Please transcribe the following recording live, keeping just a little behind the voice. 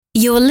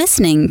You're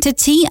listening to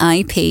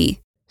TIP.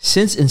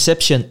 Since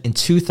inception in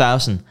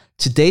 2000,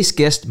 today's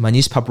guest,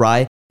 Mohnish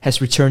Pabrai, has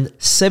returned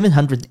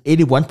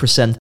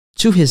 781%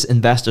 to his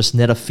investors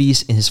net of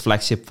fees in his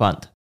flagship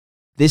fund.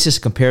 This is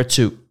compared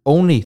to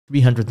only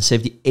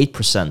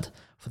 378%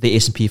 for the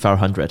S&P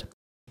 500.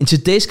 In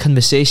today's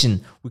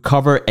conversation, we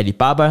cover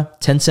Alibaba,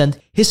 Tencent,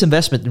 his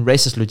investment in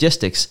Racers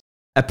Logistics,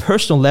 a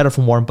personal letter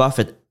from Warren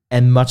Buffett,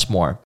 and much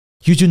more.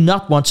 You do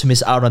not want to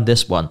miss out on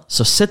this one,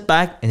 so sit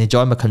back and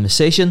enjoy my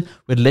conversation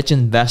with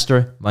legend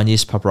investor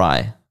Mohnish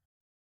Pabrai.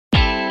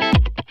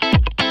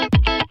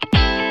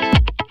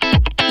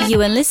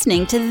 You are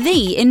listening to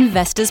The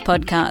Investors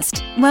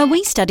Podcast, where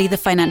we study the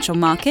financial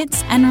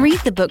markets and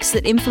read the books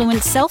that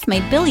influence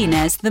self-made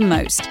billionaires the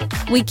most.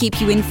 We keep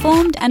you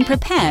informed and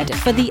prepared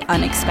for the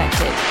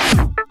unexpected.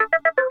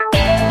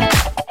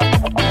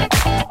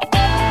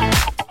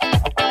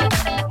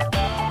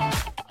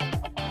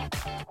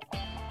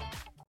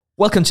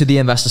 Welcome to The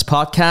Investors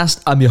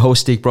Podcast. I'm your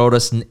host, Stig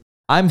Brodersen.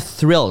 I'm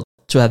thrilled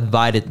to have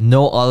invited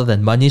no other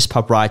than Mohnish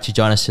Pabrai to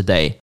join us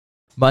today.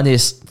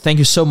 Mohnish, thank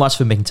you so much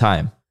for making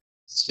time.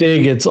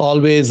 Stig, it's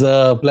always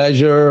a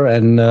pleasure,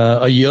 and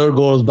a year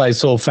goes by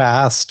so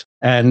fast,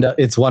 and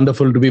it's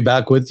wonderful to be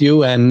back with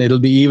you, and it'll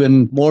be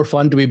even more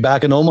fun to be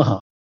back in Omaha.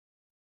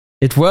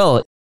 It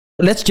will.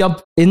 Let's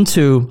jump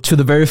into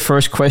the very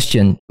first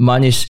question.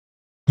 Mohnish,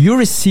 you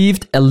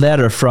received a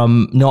letter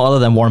from no other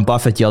than Warren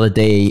Buffett the other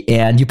day,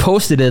 and you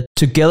posted it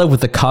together with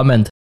the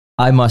comment,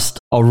 "I must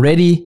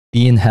already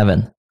be in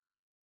heaven."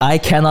 I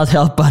cannot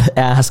help but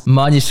ask,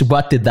 Mohnish,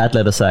 what did that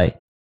letter say?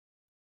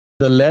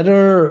 The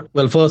letter,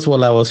 well, first of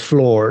all, I was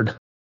floored.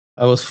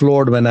 I was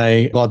floored when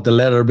I got the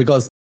letter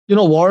because,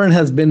 Warren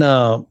has been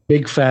a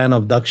big fan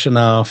of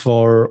Dakshina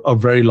for a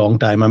very long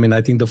time. I mean,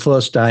 I think the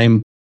first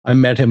time I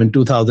met him in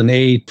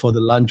 2008 for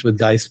the lunch with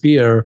Guy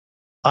Spear,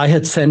 I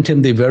had sent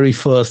him the very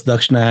first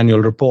Dakshina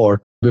annual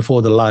report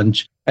before the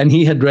lunch, and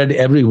he had read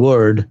every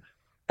word,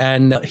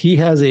 and he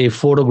has a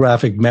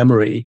photographic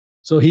memory.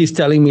 So he's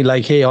telling me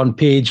like, hey, on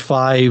page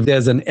 5,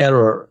 there's an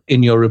error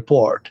in your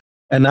report.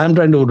 And I'm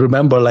trying to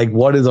remember like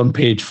what is on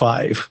page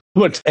 5.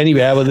 But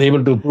anyway, I was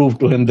able to prove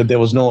to him that there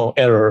was no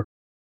error.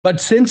 But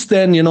since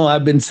then,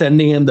 I've been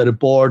sending him the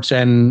reports,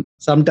 and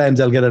sometimes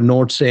I'll get a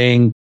note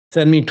saying,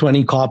 send me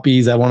 20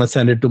 copies. I want to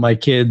send it to my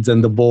kids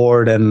and the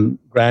board and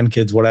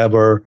grandkids,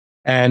 whatever.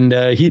 And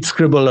he'd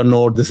scribble a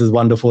note, this is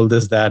wonderful,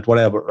 this, that,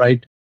 whatever,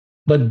 right?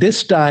 But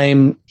this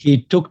time,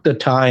 he took the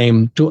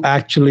time to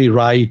actually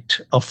write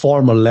a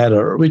formal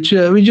letter, which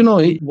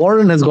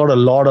Warren has got a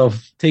lot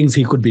of things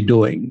he could be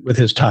doing with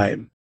his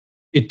time.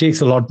 It takes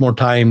a lot more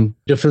time,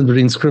 difference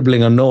between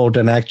scribbling a note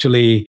and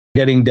actually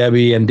getting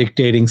Debbie and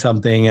dictating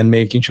something and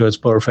making sure it's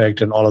perfect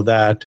and all of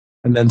that,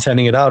 and then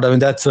sending it out. I mean,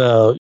 that's,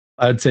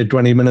 I'd say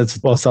 20 minutes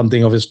or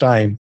something of his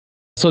time.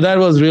 So that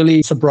was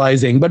really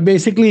surprising. But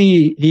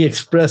basically, he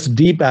expressed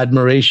deep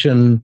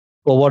admiration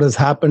for what has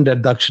happened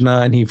at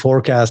Dakshina, and he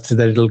forecasts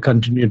that it'll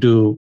continue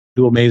to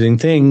do amazing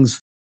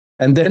things.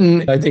 And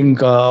then I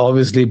think,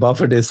 obviously,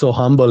 Buffett is so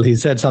humble. He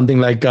said something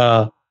like,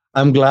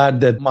 I'm glad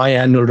that my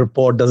annual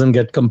report doesn't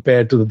get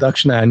compared to the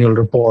Dakshina annual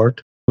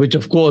report, which,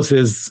 of course,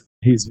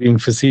 he's being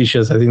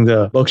facetious. I think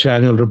the Berkshire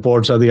annual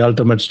reports are the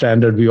ultimate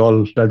standard we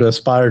all try to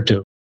aspire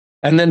to.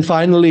 And then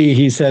finally,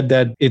 he said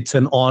that it's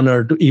an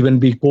honor to even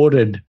be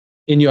quoted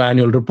in your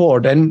annual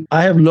report. And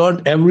I have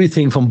learned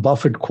everything from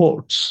Buffett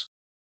quotes.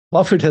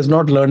 Buffett has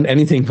not learned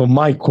anything from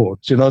my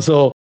quotes,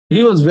 So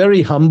he was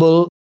very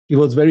humble. He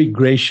was very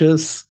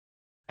gracious,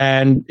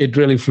 and it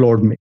really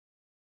floored me.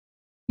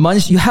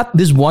 Mohnish, you have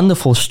this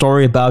wonderful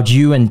story about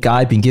you and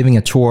Guy being giving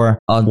a tour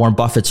on Warren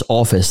Buffett's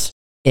office.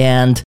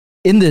 And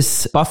in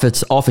this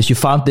Buffett's office, you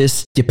found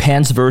this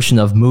Japan's version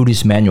of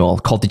Moody's manual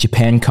called the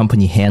Japan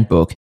Company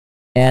Handbook.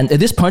 And at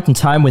this point in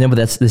time, whenever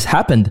this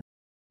happened,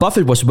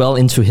 Buffett was well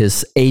into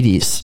his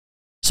 80s.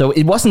 So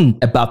it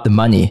wasn't about the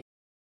money.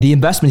 The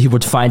investment he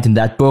would find in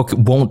that book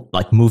won't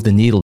move the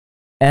needle.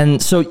 And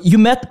so you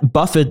met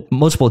Buffett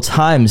multiple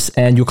times,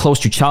 and you're close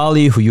to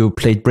Charlie, who you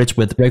played bridge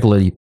with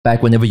regularly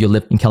back whenever you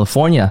lived in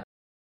California.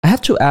 I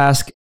have to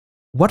ask,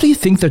 what do you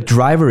think their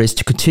driver is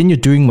to continue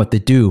doing what they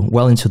do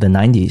well into the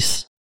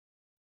 90s?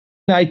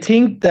 I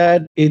think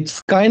that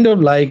it's kind of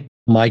like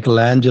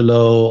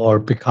Michelangelo or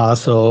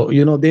Picasso.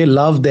 They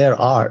love their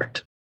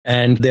art.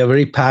 And they're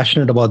very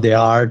passionate about their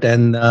art,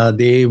 and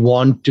they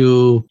want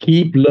to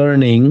keep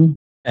learning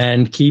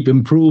and keep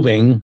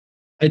improving.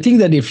 I think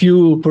that if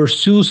you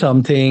pursue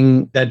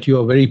something that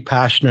you're very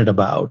passionate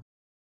about,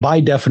 by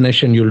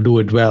definition, you'll do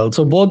it well.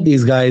 So both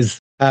these guys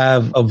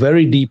have a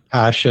very deep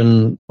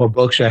passion for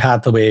Berkshire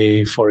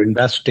Hathaway, for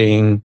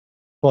investing,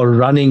 for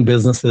running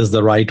businesses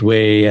the right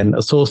way and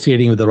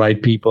associating with the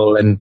right people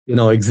and,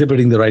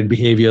 exhibiting the right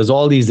behaviors,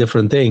 all these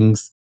different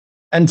things.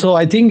 And so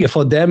I think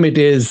for them, it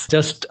is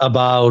just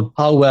about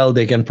how well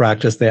they can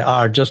practice their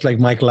art, just like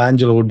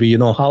Michelangelo would be,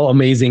 how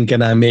amazing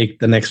can I make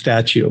the next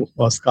statue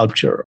or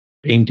sculpture,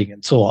 painting,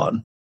 and so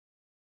on.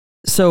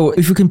 So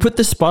if we can put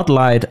the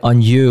spotlight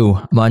on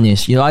you,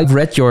 Mohnish, I've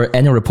read your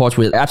annual reports,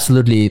 which are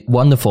absolutely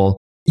wonderful.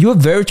 you're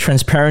very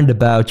transparent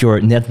about your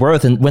net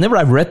worth. And whenever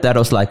I read that, I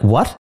was like,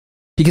 what?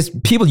 Because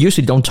people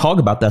usually don't talk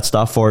about that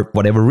stuff for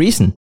whatever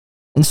reason.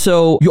 And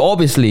so you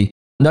obviously,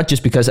 not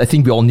just because I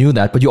think we all knew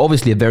that, but you're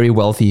obviously a very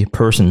wealthy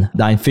person,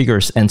 9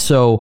 figures. And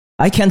so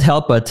I can't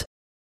help but,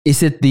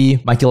 is it the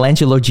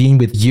Michelangelo gene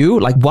with you?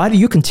 Like, why do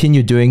you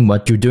continue doing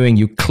what you're doing?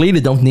 You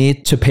clearly don't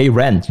need to pay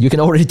rent. You can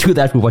already do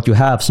that with what you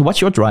have. So what's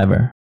your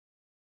driver?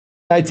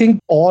 I think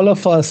all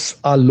of us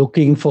are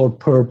looking for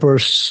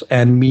purpose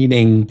and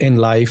meaning in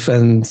life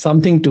and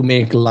something to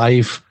make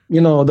life,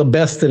 the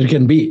best that it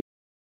can be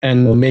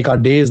and make our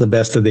days the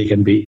best that they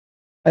can be.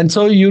 And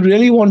so you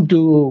really want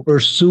to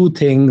pursue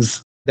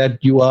things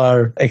that you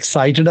are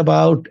excited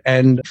about.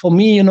 And for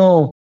me,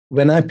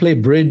 when I play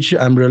bridge,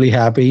 I'm really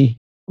happy.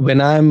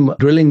 When I'm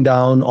drilling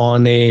down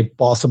on a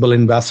possible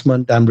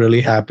investment, I'm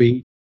really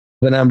happy.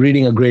 When I'm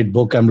reading a great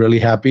book, I'm really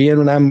happy. And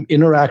when I'm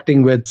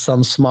interacting with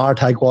some smart,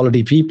 high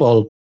quality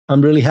people,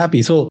 I'm really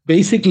happy. So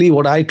basically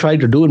what I try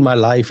to do in my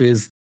life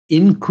is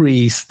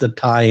increase the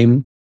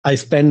time I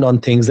spend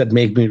on things that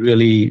make me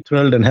really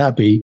thrilled and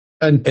happy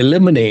and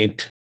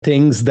eliminate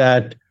things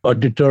that are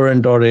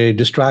deterrent or a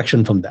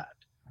distraction from that.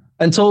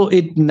 And so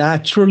it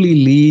naturally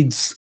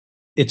leads,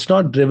 it's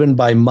not driven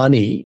by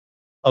money.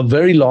 A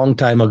very long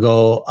time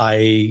ago,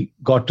 I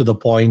got to the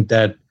point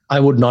that I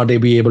would not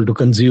be able to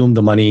consume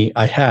the money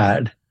I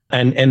had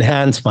and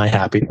enhance my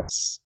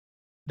happiness.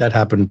 That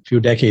happened a few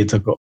decades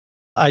ago.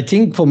 I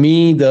think for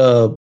me,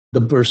 the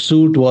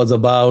pursuit was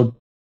about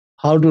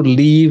how to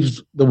leave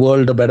the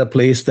world a better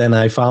place than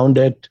I found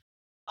it,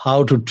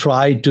 how to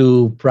try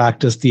to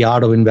practice the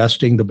art of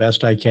investing the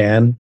best I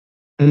can.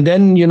 And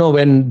then,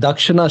 when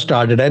Dakshina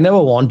started, I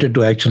never wanted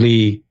to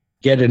actually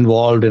get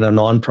involved in a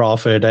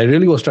nonprofit. I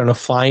really was trying to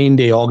find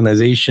an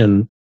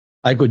organization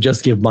I could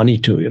just give money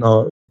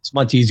to. It's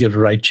much easier to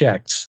write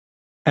checks.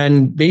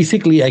 And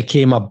basically, I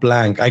came up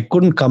blank. I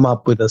couldn't come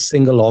up with a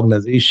single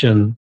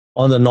organization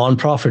on the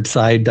nonprofit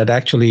side that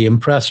actually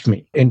impressed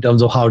me in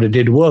terms of how they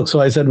did work.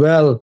 So I said,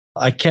 well,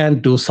 I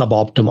can't do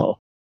suboptimal.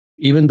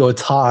 Even though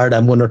it's hard,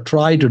 I'm going to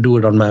try to do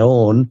it on my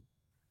own.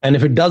 And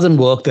if it doesn't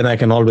work, then I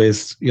can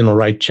always,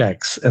 write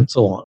checks and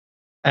so on.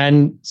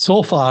 And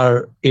so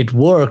far, it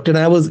worked. And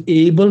I was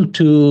able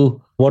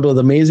to, what was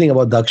amazing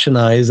about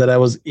Dakshina is that I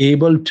was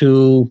able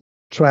to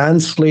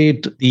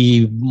translate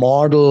the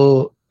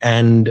model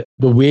and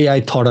the way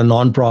I thought a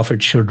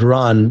nonprofit should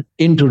run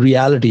into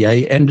reality.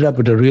 I ended up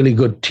with a really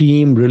good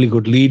team, really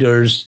good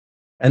leaders,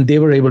 and they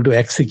were able to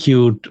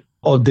execute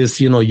all this,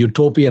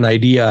 utopian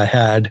idea I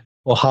had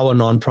for how a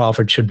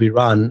nonprofit should be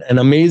run. And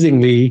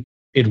amazingly,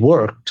 it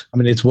worked. I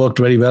mean, it's worked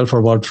very well for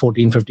about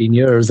 14, 15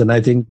 years. And I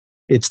think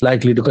it's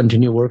likely to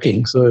continue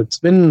working. So it's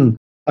been,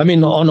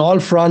 on all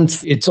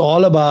fronts, it's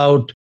all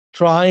about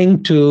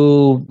trying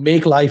to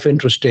make life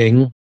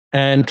interesting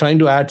and trying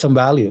to add some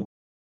value.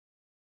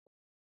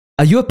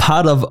 Are you a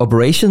part of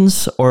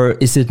operations, or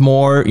is it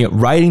more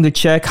writing the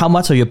check? How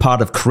much are you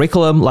part of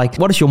curriculum? Like,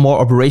 what is your more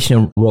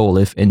operational role,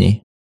 if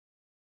any?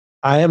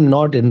 I am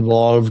not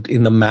involved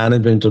in the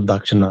management of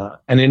Dakshina.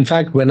 And in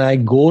fact, when I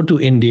go to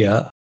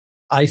India,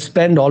 I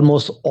spend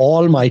almost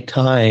all my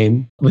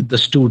time with the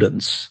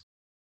students.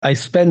 I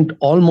spend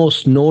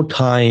almost no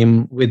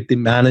time with the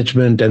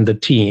management and the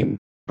team.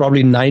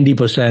 Probably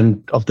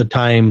 90% of the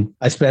time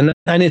I spend,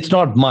 and it's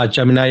not much.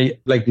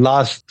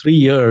 Last 3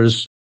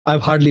 years,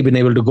 I've hardly been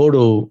able to go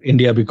to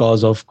India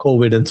because of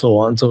COVID and so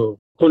on. So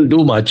couldn't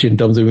do much in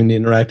terms of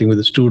interacting with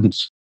the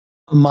students.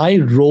 My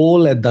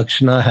role at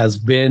Dakshina has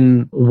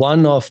been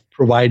one of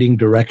providing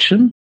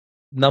direction.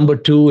 Number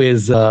 2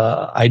 is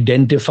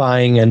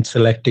identifying and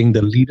selecting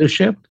the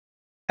leadership.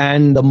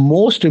 And the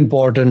most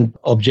important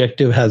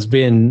objective has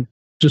been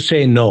to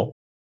say no.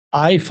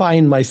 I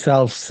find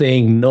myself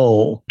saying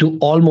no to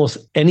almost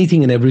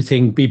anything and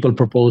everything people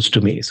propose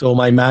to me. So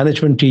my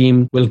management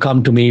team will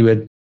come to me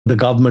with, the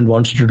government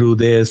wants to do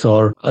this,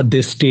 or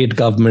this state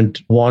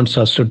government wants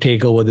us to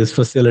take over this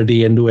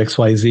facility and do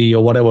XYZ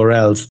or whatever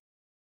else.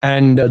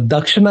 And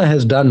Dakshina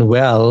has done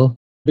well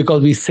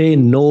because we say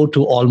no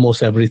to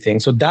almost everything.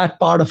 So that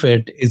part of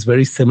it is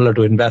very similar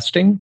to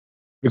investing,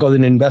 because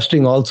in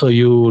investing also,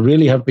 you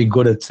really have to be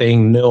good at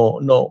saying no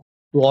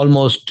to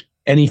almost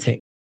anything.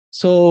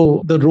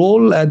 So the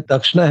role at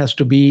Dakshina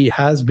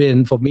has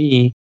been for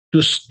me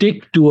to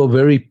stick to a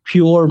very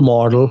pure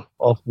model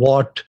of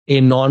how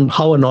a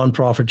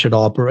nonprofit should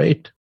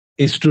operate,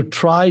 is to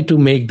try to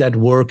make that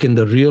work in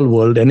the real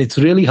world. And it's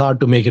really hard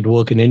to make it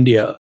work in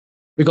India.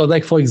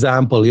 Because for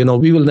example,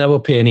 we will never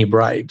pay any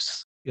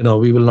bribes.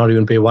 We will not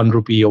even pay 1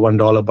 rupee or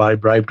 $1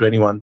 bribe to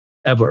anyone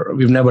ever.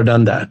 We've never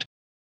done that.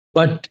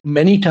 But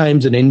many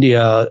times in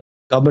India,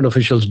 government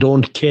officials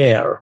don't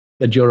care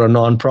that you're a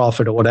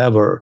nonprofit or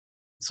whatever.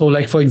 So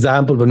for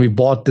example, when we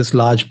bought this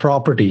large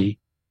property,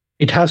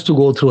 it has to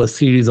go through a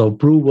series of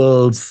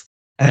approvals.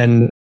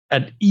 And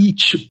at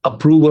each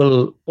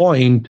approval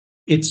point,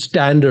 it's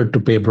standard to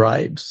pay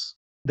bribes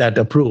that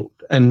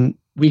approved. And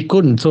we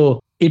couldn't. So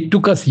it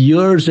took us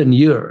years and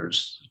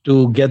years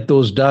to get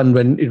those done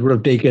when it would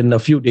have taken a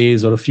few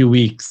days or a few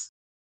weeks.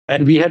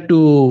 And we had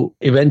to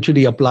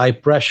eventually apply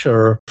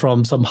pressure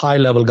from some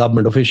high-level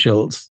government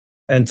officials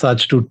and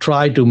such to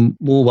try to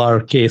move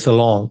our case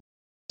along.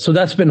 So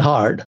that's been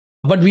hard.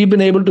 But we've been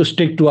able to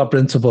stick to our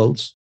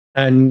principles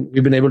and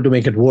we've been able to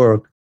make it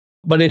work.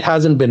 But it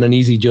hasn't been an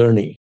easy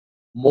journey.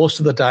 Most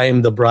of the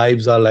time, the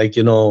bribes are like,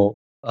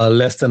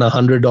 less than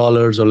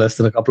 $100 or less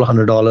than a couple of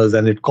 $100.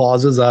 And it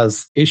causes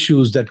us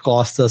issues that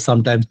cost us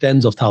sometimes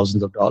tens of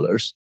thousands of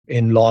dollars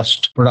in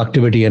lost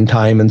productivity and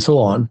time and so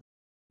on.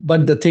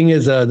 But the thing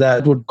is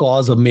that would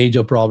cause a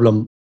major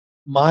problem.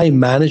 My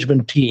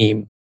management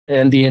team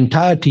and the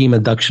entire team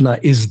at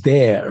Dakshina is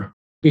there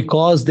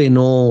because they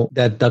know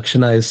that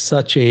Dakshina is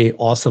such an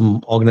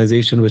awesome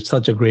organization with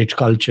such a great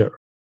culture.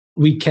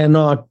 We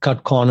cannot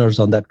cut corners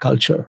on that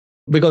culture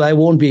because I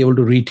won't be able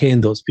to retain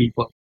those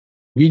people.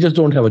 We just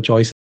don't have a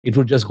choice. It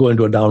would just go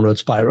into a downward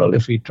spiral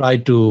if we try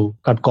to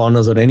cut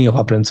corners on any of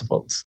our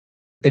principles.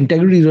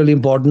 Integrity is really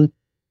important.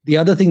 The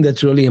other thing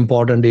that's really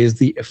important is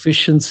the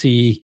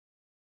efficiency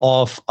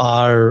of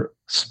our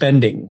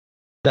spending.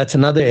 That's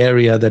another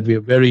area that we're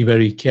very,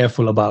 very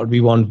careful about.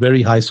 We want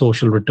very high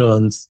social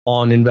returns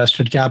on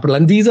invested capital.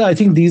 And I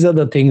think these are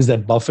the things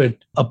that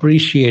Buffett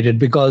appreciated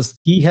because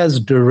he has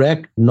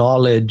direct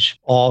knowledge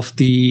of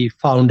the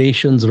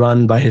foundations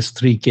run by his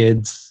three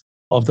kids,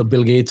 of the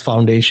Bill Gates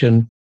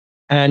Foundation.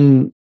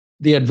 And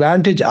the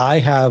advantage I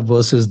have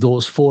versus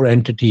those four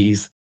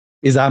entities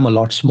is I'm a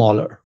lot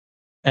smaller.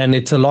 And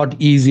it's a lot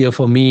easier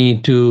for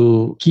me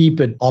to keep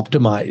it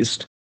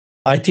optimized.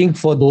 I think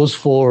for those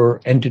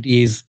four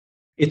entities,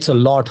 it's a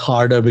lot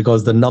harder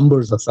because the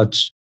numbers are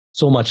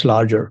so much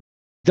larger.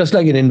 Just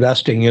like in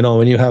investing,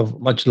 when you have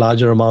much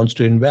larger amounts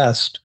to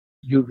invest,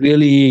 you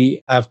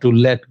really have to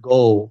let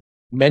go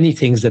many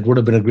things that would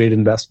have been a great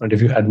investment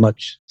if you had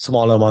much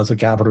smaller amounts of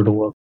capital to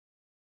work.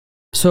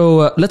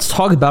 So let's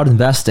talk about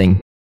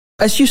investing.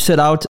 As you set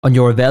out on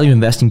your value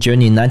investing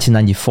journey in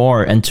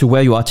 1994 and to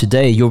where you are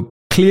today, you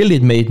clearly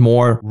made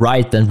more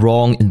right than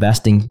wrong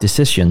investing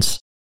decisions.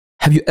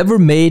 Have you ever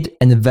made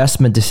an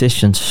investment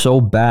decision so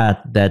bad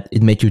that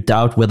it made you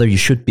doubt whether you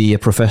should be a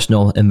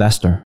professional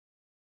investor?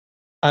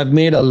 I've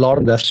made a lot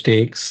of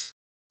mistakes.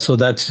 So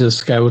that's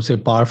just, I would say,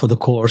 par for the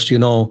course.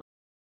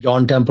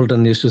 John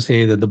Templeton used to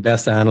say that the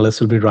best analyst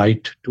will be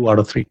right 2 out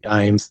of 3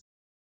 times.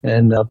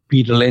 And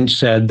Peter Lynch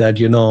said that,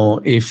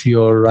 if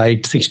you're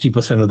right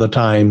 60% of the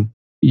time,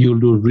 you'll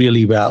do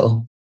really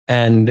well.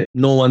 And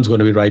no one's going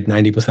to be right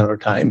 90% of the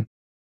time.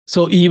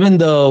 So even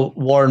the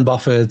Warren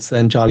Buffetts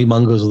and Charlie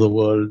Mungers of the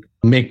world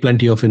make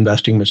plenty of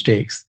investing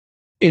mistakes.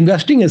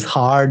 Investing is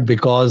hard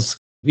because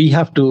we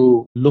have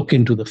to look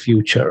into the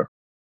future.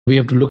 We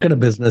have to look at a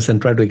business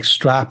and try to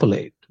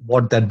extrapolate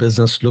what that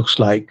business looks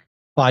like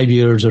 5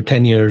 years or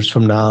 10 years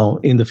from now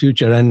in the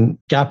future. And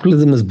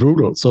capitalism is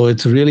brutal. So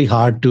it's really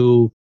hard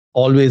to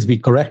always be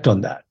correct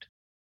on that.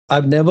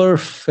 I've never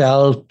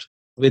felt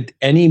with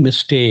any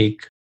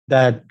mistake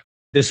that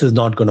this is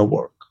not going to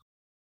work,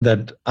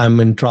 that I'm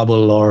in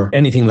trouble or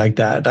anything like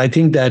that. I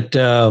think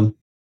that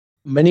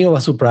many of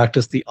us who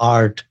practice the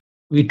art,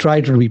 we try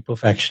to be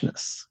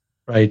perfectionists,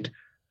 right?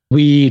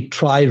 We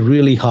try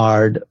really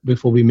hard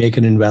before we make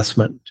an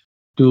investment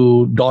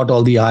to dot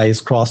all the I's,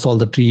 cross all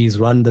the T's,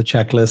 run the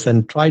checklist,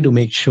 and try to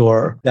make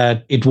sure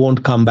that it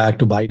won't come back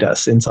to bite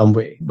us in some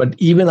way. But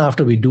even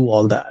after we do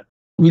all that,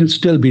 we'll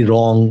still be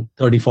wrong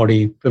 30,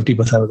 40,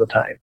 50% of the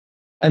time.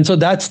 And so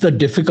that's the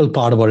difficult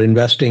part about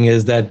investing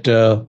is that,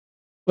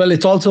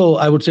 it's also,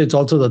 I would say it's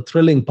also the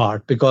thrilling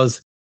part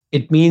because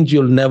it means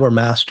you'll never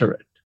master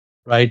it,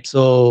 right?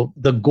 So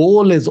the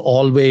goal is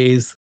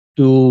always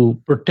to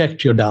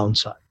protect your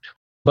downside.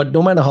 But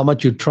no matter how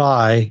much you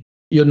try,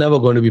 you're never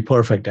going to be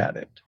perfect at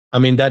it. I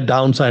mean, that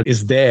downside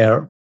is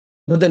there.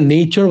 But the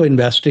nature of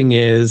investing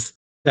is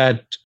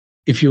that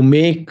if you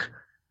make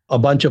a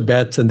bunch of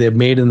bets and they're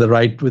made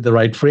with the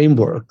right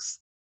frameworks,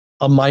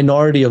 a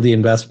minority of the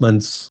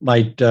investments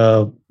might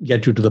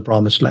get you to the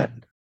promised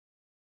land.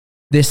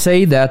 They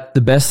say that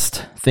the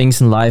best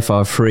things in life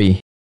are free.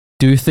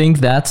 Do you think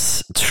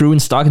that's true in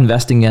stock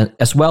investing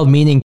as well?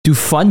 Meaning, do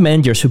fund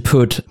managers who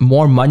put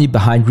more money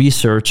behind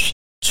research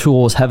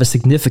tools have a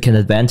significant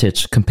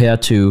advantage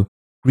compared to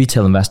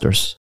retail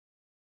investors?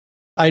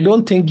 I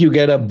don't think you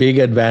get a big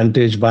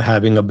advantage by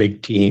having a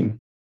big team.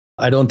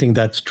 I don't think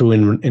that's true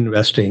in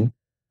investing.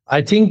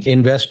 I think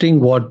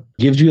investing, what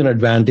gives you an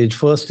advantage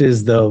first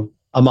is the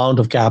amount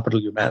of capital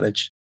you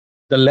manage.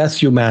 The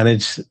less you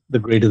manage, the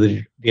greater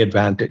the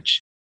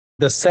advantage.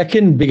 The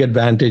second big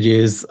advantage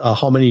is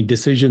how many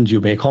decisions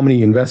you make, how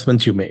many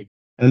investments you make.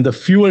 And the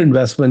fewer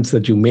investments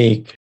that you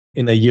make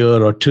in a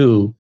year or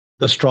two,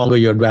 the stronger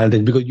your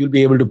advantage because you'll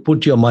be able to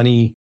put your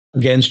money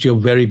against your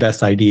very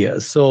best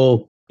ideas.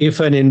 So if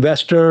an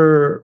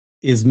investor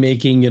is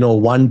making,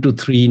 1 to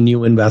 3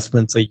 new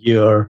investments a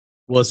year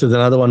versus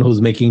another one who's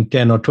making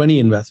 10 or 20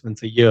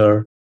 investments a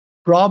year,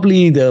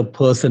 probably the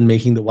person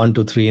making the 1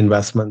 to 3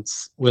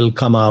 investments will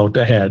come out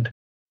ahead.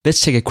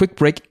 Let's take a quick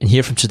break and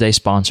hear from today's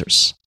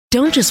sponsors.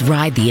 Don't just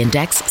ride the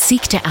index,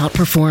 seek to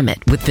outperform it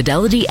with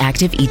Fidelity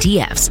Active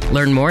ETFs.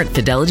 Learn more at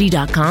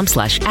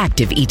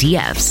fidelity.com/active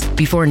ETFs.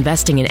 Before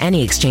investing in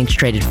any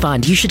exchange-traded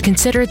fund, you should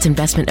consider its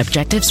investment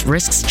objectives,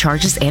 risks,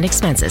 charges, and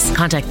expenses.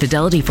 Contact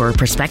Fidelity for a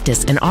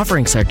prospectus and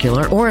offering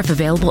circular, or if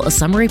available, a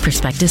summary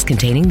prospectus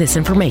containing this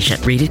information.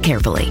 Read it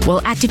carefully.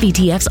 While active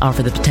ETFs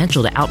offer the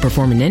potential to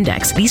outperform an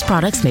index, these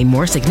products may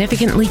more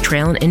significantly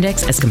trail an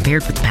index as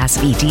compared with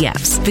passive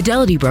ETFs.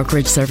 Fidelity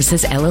Brokerage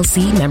Services,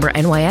 LLC, member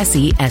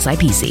NYSE,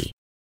 SIPC.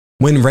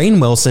 When Rainn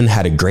Wilson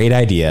had a great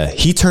idea,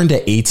 he turned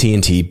to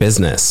AT&T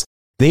Business.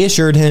 They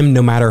assured him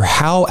no matter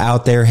how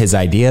out there his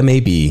idea may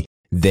be,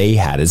 they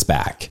had his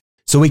back.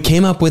 So he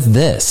came up with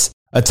this,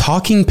 a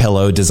talking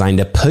pillow designed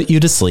to put you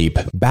to sleep,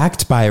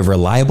 backed by a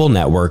reliable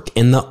network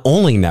and the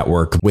only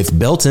network with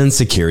built-in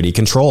security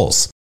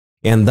controls.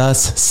 And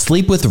thus,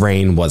 Sleep with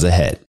Rainn was a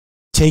hit.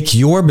 Take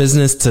your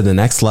business to the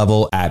next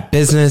level at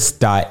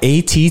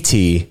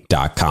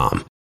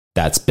business.att.com.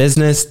 That's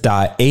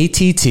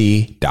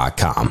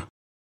business.att.com.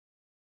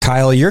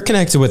 Kyle, you're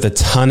connected with a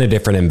ton of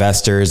different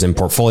investors and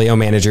portfolio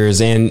managers,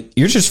 and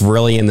you're just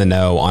really in the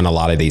know on a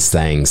lot of these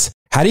things.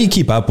 How do you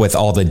keep up with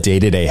all the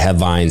day-to-day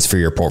headlines for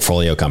your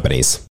portfolio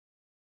companies?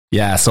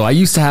 Yeah, so I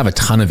used to have a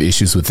ton of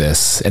issues with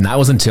this, and that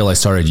was until I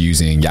started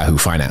using Yahoo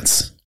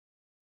Finance.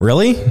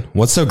 Really?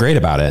 What's so great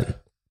about it?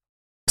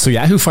 So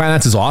Yahoo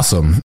Finance is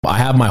awesome. I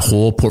have my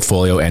whole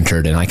portfolio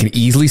entered and I can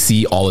easily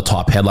see all the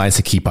top headlines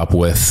to keep up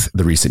with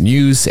the recent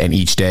news. And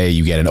each day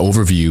you get an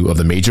overview of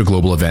the major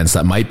global events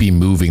that might be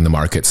moving the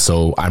market.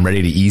 So I'm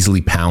ready to easily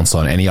pounce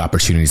on any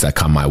opportunities that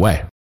come my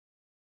way.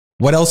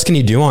 What else can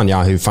you do on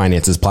Yahoo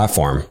Finance's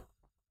platform?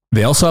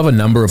 They also have a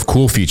number of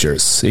cool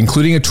features,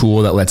 including a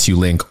tool that lets you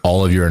link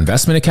all of your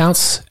investment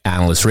accounts,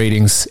 analyst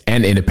ratings,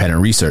 and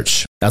independent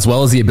research, as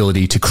well as the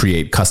ability to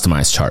create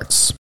customized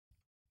charts.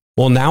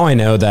 Well, now I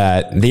know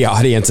that the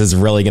audience is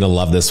really going to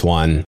love this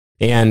one.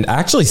 And I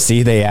actually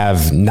see they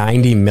have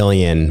 90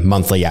 million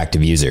monthly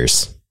active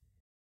users.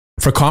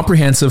 For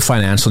comprehensive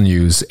financial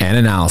news and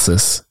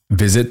analysis,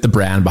 visit the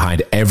brand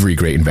behind every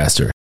great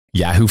investor,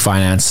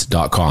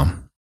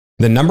 yahoofinance.com.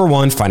 The number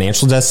one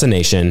financial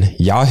destination,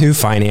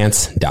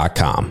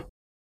 yahoofinance.com.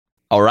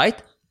 All right,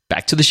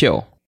 back to the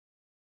show.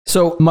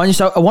 So,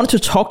 Mohnish, I wanted to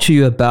talk to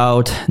you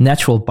about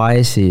natural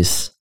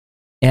biases.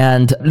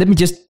 And let me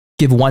just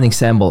give one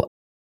example.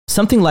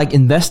 Something like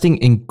investing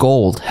in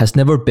gold has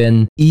never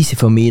been easy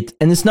for me.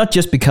 And it's not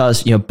just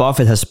because,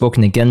 Buffett has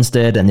spoken against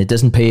it and it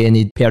doesn't pay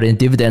any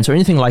dividends or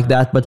anything like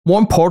that. But more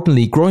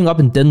importantly, growing up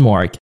in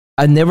Denmark,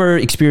 I never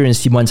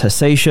experienced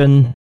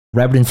demonetization,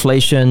 rapid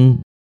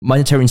inflation,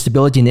 monetary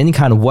instability in any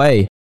kind of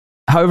way.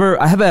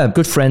 However, I have a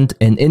good friend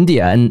in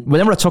India, and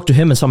whenever I talk to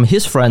him and some of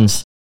his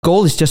friends,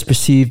 gold is just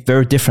perceived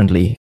very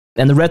differently.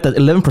 And I read that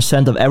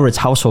 11% of average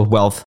household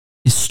wealth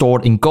is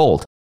stored in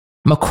gold.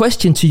 My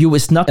question to you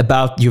is not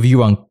about your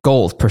view on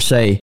gold per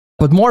se,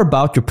 but more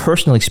about your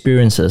personal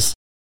experiences.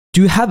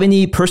 Do you have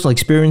any personal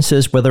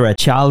experiences, whether at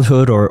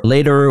childhood or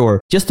later,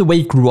 or just the way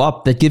you grew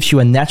up, that gives you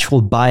a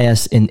natural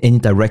bias in any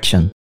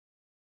direction?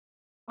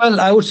 Well,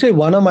 I would say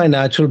one of my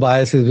natural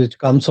biases, which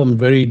comes from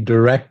very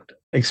direct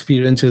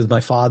experiences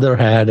my father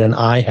had and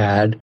I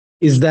had,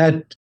 is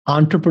that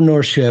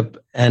entrepreneurship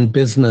and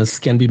business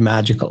can be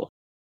magical.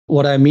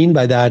 What I mean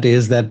by that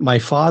is that my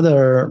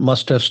father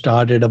must have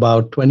started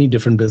about 20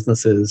 different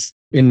businesses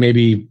in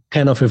maybe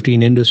 10 or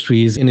 15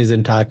 industries in his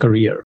entire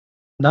career.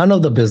 None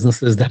of the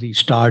businesses that he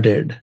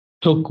started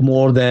took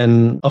more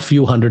than a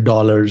few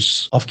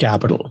 $100s of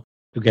capital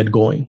to get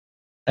going.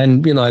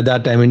 And, at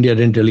that time, India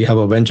didn't really have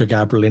a venture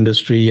capital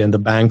industry and the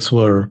banks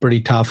were pretty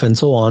tough and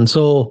so on.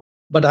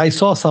 But I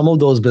saw some of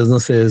those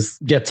businesses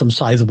get some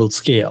sizable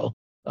scale,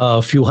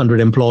 a few hundred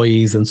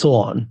employees and so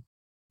on.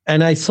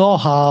 And I saw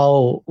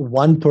how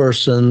one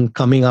person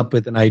coming up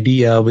with an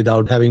idea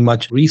without having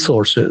much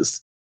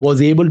resources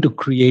was able to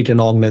create an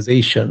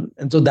organization.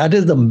 And so that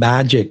is the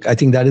magic. I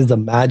think that is the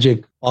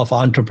magic of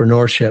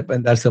entrepreneurship,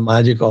 and that's the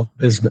magic of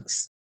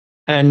business.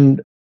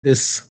 And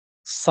this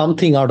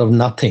something out of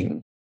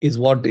nothing is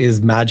what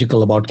is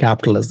magical about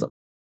capitalism.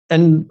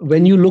 And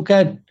when you look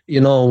at,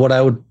 what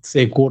I would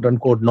say, quote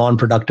unquote,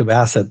 non-productive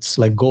assets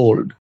like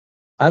gold,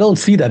 I don't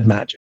see that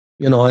magic,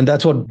 and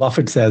that's what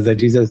Buffett says,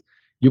 that he says,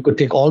 you could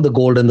take all the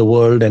gold in the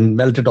world and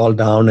melt it all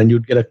down and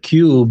you'd get a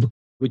cube,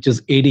 which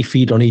is 80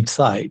 feet on each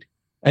side.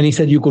 And he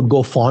said you could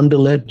go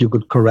fondle it, you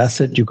could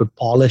caress it, you could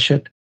polish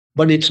it,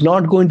 but it's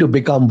not going to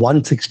become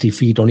 160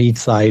 feet on each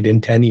side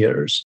in 10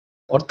 years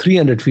or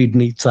 300 feet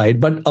on each side.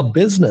 But a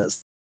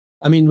business,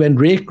 when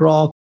Ray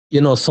Kroc,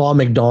 saw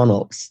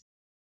McDonald's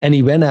and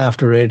he went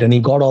after it and he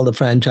got all the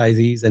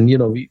franchisees and,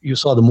 you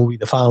saw the movie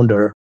The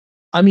Founder.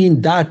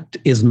 That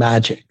is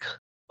magic.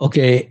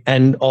 Okay.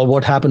 Or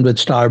what happened with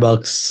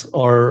Starbucks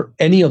or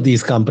any of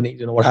these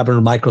companies, what happened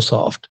with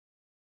Microsoft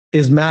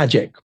is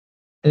magic.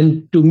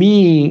 And to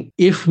me,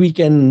 if we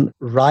can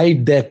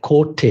ride their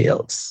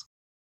coattails,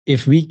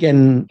 if we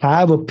can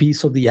have a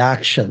piece of the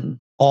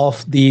action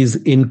of these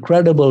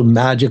incredible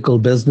magical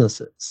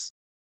businesses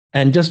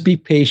and just be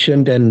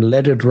patient and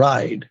let it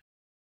ride,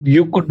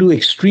 you could do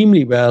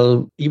extremely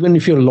well, even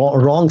if you're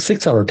wrong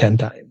 6 out of 10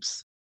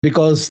 times.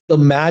 Because the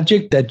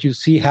magic that you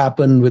see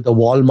happen with a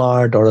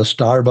Walmart or a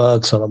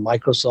Starbucks or a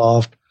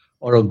Microsoft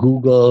or a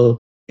Google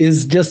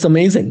is just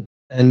amazing.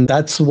 And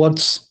that's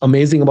what's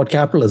amazing about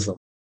capitalism.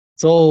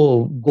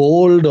 So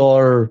gold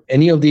or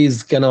any of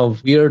these kind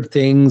of weird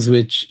things,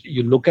 which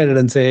you look at it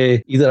and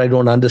say, either I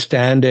don't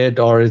understand it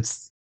or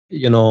it's,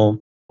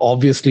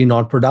 obviously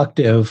not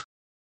productive,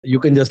 you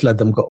can just let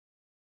them go.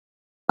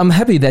 I'm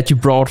happy that you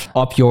brought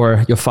up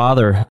your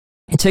father.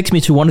 It takes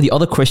me to one of the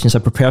other questions I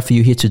prepared for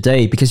you here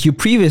today, because you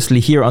previously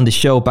here on the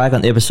show, back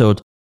on episode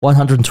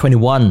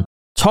 121,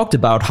 talked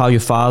about how your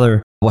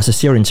father was a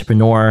serial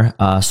entrepreneur.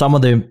 Some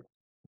of the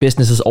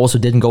businesses also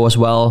didn't go as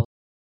well.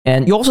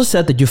 And you also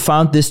said that you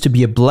found this to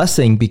be a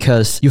blessing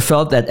because you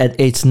felt that at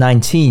age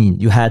 19,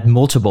 you had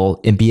multiple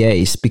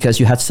MBAs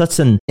because you had such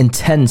an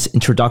intense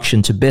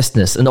introduction to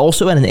business, and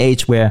also at an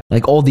age where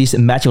like all these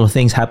magical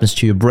things happens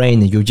to your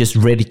brain and you're just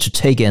ready to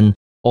take in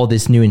all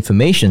this new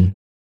information.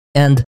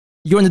 And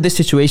you're in this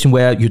situation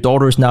where your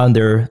daughter is now in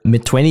their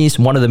mid-20s,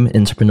 one of them an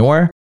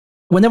entrepreneur.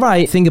 Whenever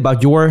I think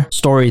about your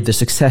story, the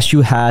success you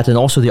had, and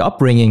also the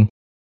upbringing,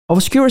 I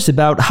was curious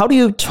about how do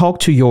you talk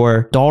to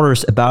your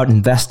daughters about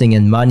investing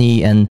in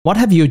money, and what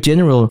have you in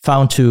general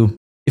found to,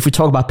 if we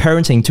talk about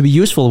parenting, to be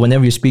useful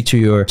whenever you speak to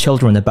your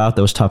children about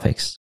those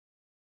topics?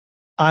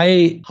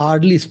 I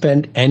hardly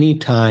spend any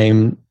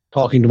time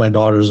talking to my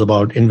daughters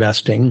about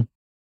investing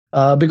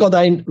because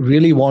I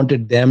really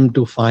wanted them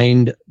to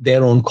find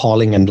their own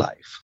calling in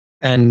life.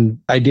 And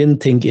I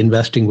didn't think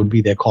investing would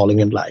be their calling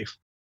in life.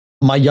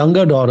 My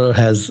younger daughter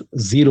has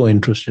zero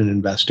interest in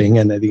investing.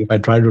 And I think if I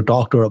tried to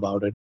talk to her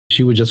about it,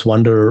 she would just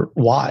wonder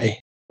why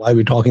are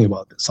we talking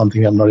about this,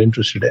 something I'm not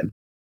interested in.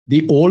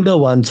 The older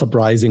one,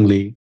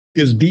 surprisingly,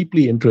 is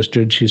deeply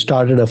interested. She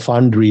started a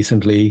fund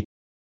recently.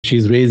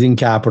 She's raising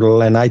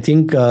capital. And I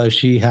think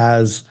she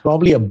has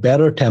probably a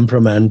better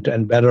temperament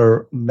and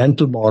better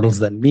mental models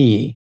than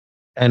me.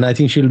 And I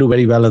think she'll do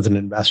very well as an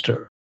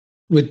investor.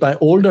 With my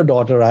older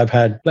daughter, I've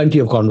had plenty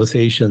of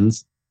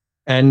conversations.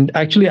 And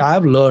actually,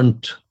 I've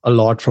learned a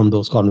lot from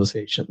those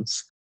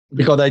conversations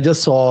because I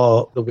just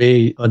saw the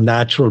way her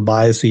natural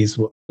biases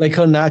work. Like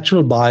her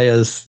natural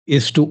bias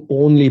is to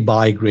only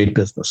buy great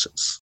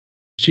businesses.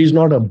 She's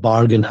not a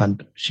bargain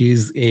hunter.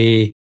 She's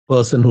a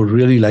person who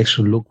really likes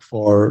to look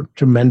for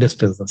tremendous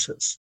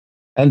businesses.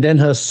 And then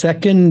her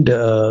second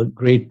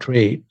great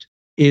trait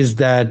is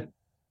that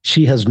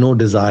she has no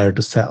desire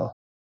to sell.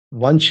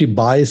 Once she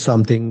buys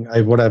something,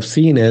 what I've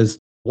seen is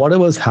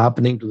whatever's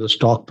happening to the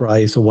stock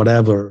price or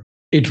whatever,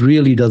 it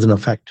really doesn't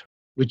affect her,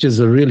 which is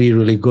a really,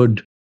 really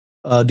good.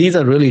 These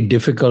are really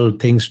difficult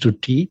things to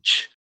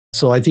teach.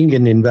 So I think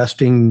in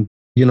investing,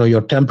 your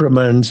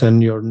temperaments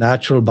and your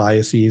natural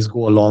biases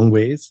go a long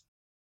ways.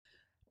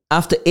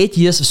 After 8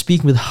 years of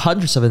speaking with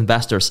hundreds of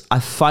investors,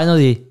 I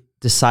finally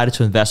decided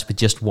to invest with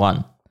just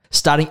one.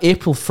 Starting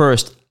April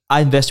 1st,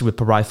 I invested with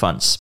Pabrai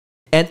funds.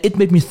 And it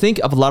made me think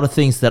of a lot of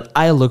things that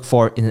I look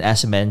for in an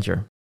asset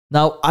manager.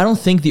 Now, I don't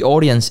think the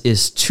audience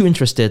is too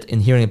interested in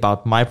hearing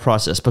about my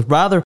process, but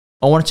rather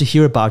I wanted to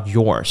hear about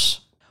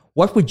yours.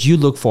 What would you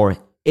look for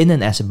in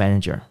an asset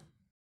manager?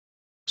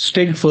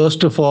 Stig,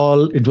 first of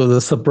all, it was a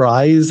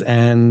surprise,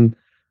 and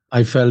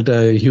I felt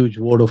a huge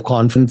vote of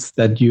confidence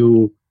that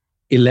you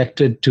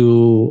elected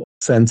to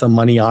send some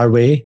money our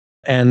way.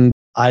 And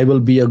I will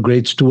be a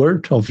great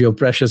steward of your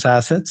precious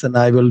assets, and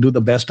I will do the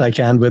best I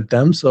can with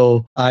them.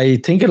 So I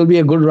think it'll be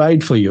a good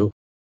ride for you.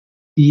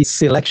 The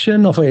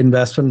selection of an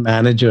investment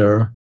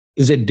manager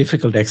is a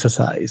difficult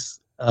exercise.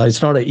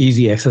 It's not an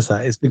easy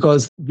exercise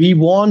because we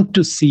want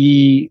to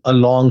see a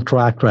long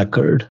track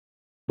record,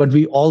 but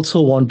we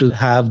also want to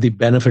have the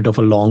benefit of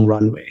a long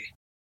runway.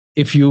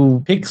 If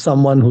you pick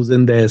someone who's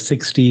in their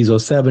 60s or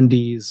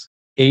 70s,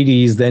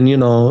 80s, then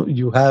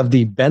you have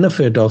the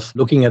benefit of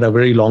looking at a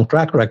very long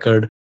track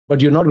record, but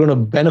you're not going to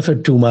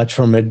benefit too much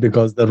from it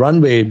because the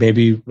runway may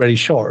be very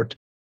short.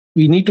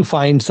 We need to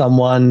find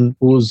someone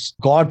who's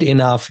got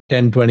enough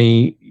 10,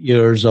 20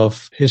 years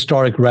of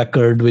historic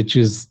record, which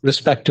is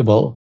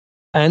respectable,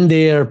 and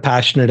they are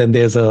passionate and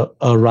there's a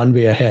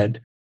runway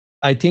ahead.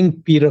 I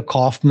think Peter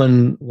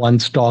Kaufman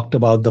once talked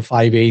about the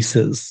 5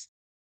 aces.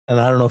 And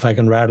I don't know if I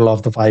can rattle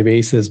off the 5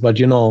 aces, but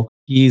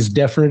he's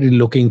definitely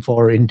looking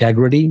for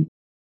integrity.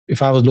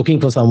 If I was looking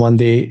for someone,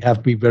 they have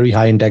to be very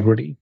high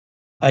integrity.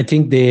 I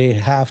think they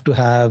have to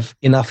have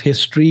enough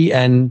history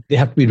and they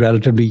have to be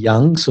relatively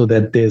young so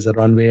that there's a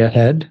runway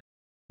ahead.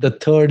 The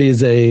third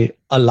is a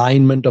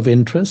alignment of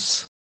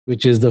interests,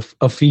 which is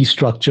a fee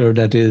structure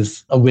that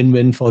is a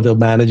win-win for the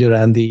manager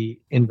and the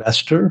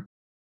investor.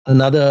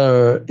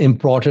 Another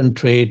important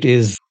trait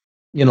is,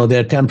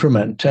 their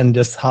temperament and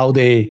just how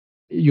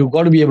you've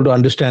got to be able to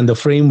understand the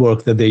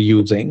framework that they're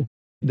using.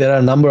 There are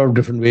a number of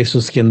different ways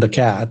to skin the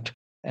cat.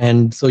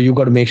 And so you've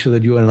got to make sure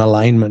that you're in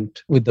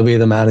alignment with the way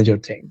the manager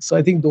thinks. So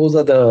I think those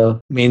are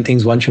the main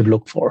things one should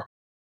look for.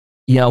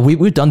 Yeah,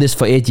 we've done this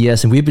for 8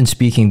 years and we've been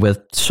speaking with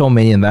so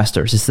many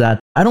investors. Is that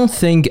I don't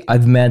think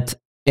I've met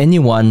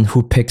anyone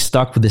who picks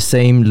stock with the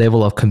same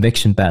level of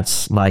conviction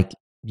bets like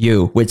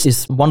you, which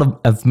is one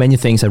of many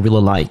things I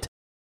really liked.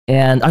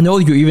 And I know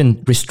you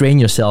even restrain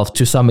yourself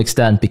to some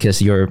extent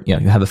because you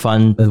have a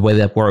fun the way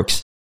that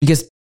works.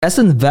 Because as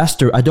an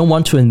investor, I don't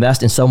want to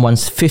invest in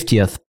someone's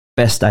 50th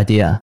best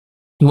idea.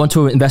 You want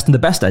to invest in the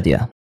best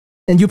idea.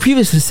 And you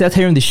previously said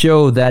here in the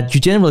show that you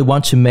generally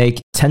want to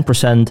make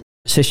 10%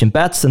 precision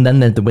bets and then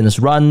let the winners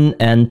run.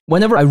 And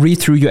whenever I read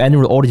through your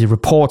annual audited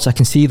reports, I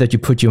can see that you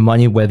put your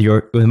money where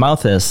your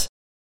mouth is.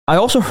 I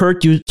also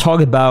heard you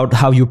talk about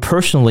how you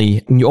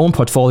personally, in your own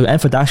portfolio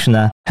and for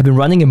Dakshina, have been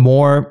running a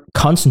more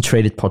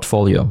concentrated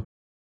portfolio.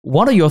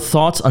 What are your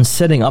thoughts on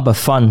setting up a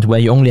fund where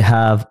you only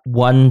have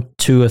 1,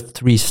 2, or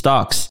 3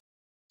 stocks?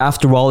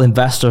 After all,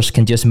 investors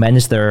can just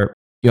manage their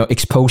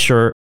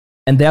exposure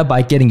and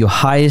thereby getting your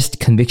highest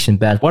conviction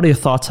bet. What are your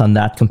thoughts on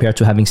that compared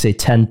to having, say,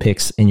 10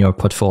 picks in your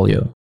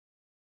portfolio?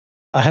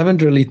 I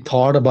haven't really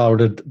thought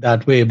about it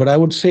that way, but I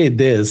would say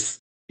this.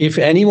 If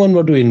anyone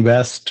were to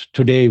invest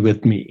today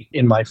with me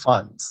in my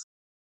funds,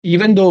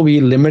 even though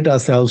we limit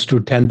ourselves to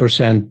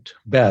 10%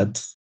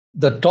 bets,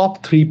 the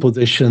top 3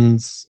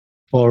 positions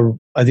for,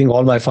 I think,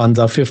 all my funds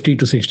are 50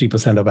 to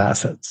 60% of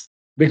assets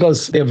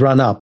because they've run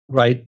up,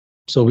 right?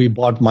 So we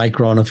bought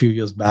Micron a few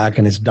years back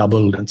and it's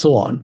doubled and so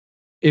on.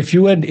 If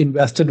you had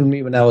invested with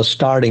me when I was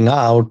starting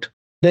out,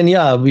 then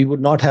yeah, we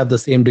would not have the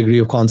same degree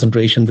of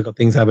concentration because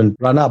things haven't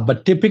run up.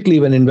 But typically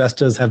when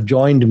investors have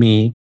joined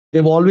me,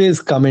 they've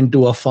always come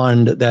into a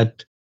fund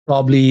that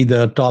probably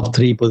the top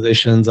 3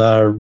 positions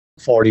are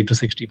 40 to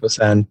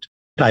 60%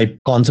 type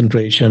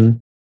concentration.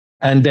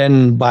 And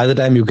then by the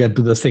time you get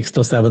to the 6th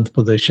or 7th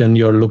position,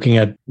 you're looking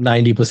at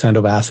 90%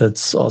 of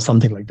assets or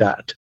something like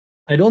that.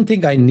 I don't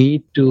think I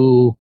need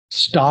to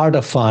start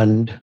a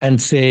fund and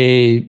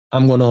say,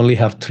 I'm going to only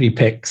have 3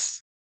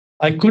 picks.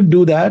 I could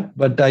do that,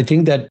 but I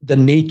think that the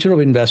nature of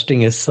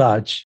investing is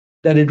such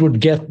that it would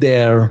get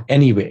there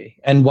anyway.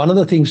 And one of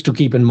the things to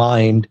keep in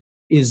mind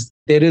is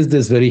there is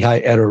this very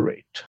high error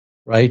rate,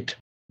 right?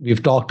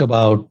 We've talked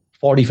about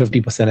 40,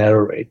 50%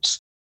 error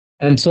rates.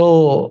 And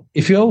so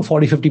if you have a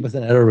 40,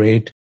 50% error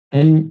rate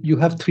and you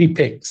have 3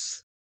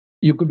 picks,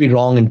 you could be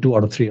wrong in 2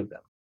 out of 3 of them,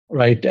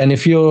 right? And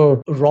if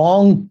you're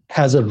wrong,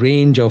 has a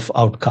range of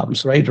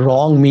outcomes, right?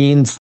 Wrong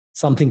means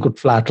something could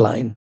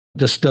flatline,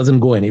 just doesn't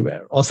go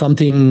anywhere, or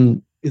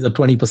something is a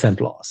 20%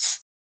 loss.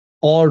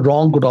 Or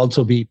wrong could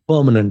also be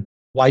permanent,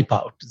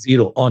 wipeout,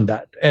 0 on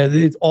that.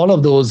 And all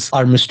of those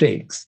are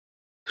mistakes.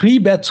 3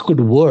 bets could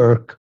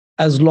work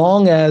as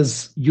long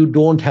as you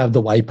don't have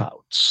the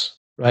wipeouts,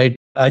 right?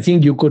 I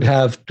think you could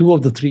have 2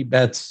 of the 3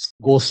 bets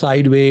go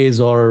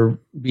sideways or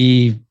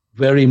be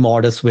very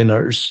modest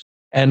winners,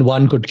 and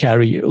 1 could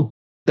carry you.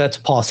 That's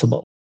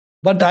possible.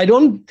 But I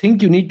don't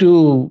think you need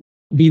to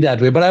be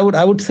that way. But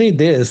I would say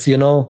this,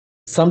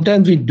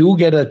 sometimes we do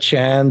get a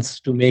chance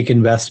to make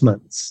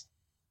investments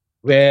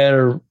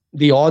where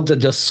the odds are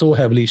just so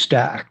heavily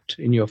stacked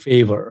in your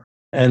favor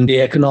and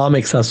the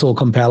economics are so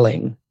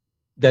compelling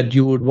that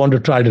you would want to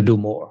try to do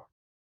more.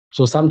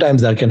 So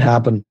sometimes that can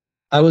happen.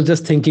 I was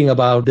just thinking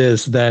about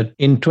this, that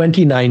in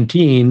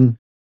 2019,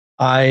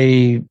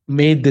 I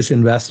made this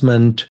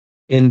investment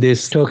in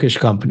this Turkish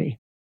company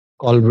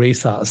called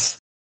Resas.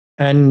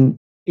 And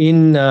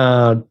in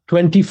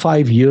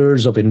 25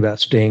 years of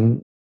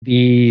investing,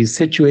 the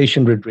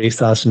situation with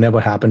Resas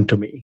never happened to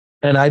me.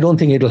 And I don't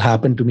think it'll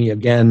happen to me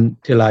again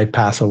till I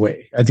pass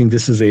away. I think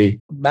this is a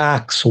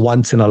max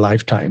once in a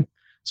lifetime.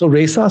 So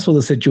Resas was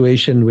a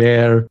situation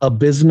where a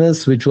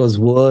business which was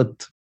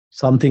worth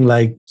something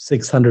like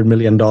 $600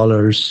 million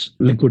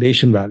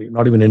liquidation value,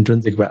 not even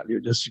intrinsic value,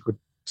 just you could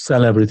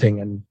sell everything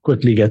and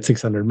quickly get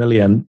 600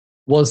 million,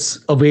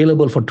 was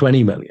available for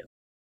 20 million.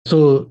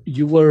 So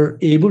you were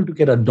able to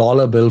get a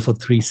dollar bill for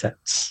 3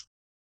 cents.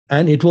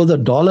 And it was a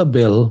dollar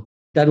bill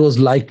that was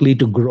likely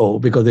to grow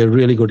because they're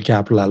really good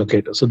capital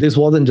allocators. So this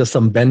wasn't just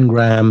some Ben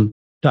Graham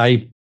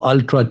type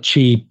ultra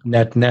cheap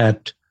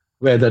net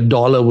where the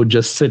dollar would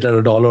just sit at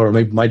 $1 or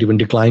maybe might even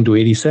decline to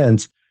 80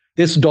 cents.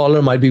 This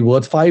dollar might be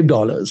worth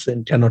 $5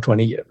 in 10 or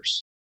 20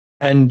 years.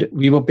 And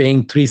we were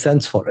paying 3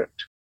 cents for it,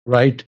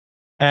 right?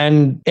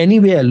 And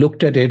anyway I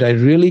looked at it, I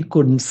really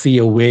couldn't see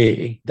a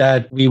way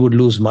that we would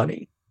lose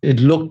money. It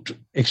looked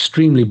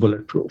extremely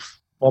bulletproof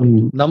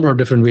from a number of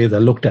different ways I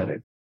looked at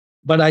it.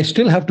 But I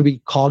still have to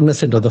be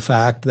cognizant of the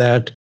fact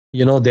that,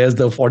 there's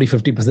the 40,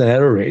 50%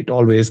 error rate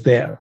always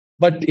there.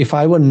 But if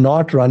I were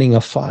not running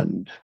a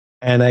fund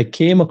and I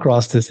came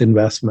across this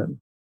investment,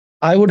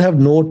 I would have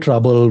no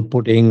trouble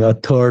putting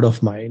 1/3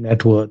 of my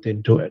net worth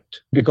into it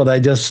because I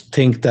just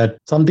think that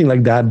something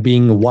like that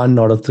being 1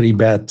 out of 3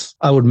 bets,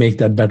 I would make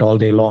that bet all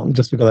day long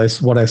just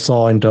because what I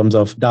saw in terms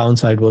of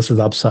downside versus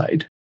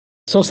upside.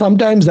 So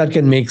sometimes that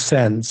can make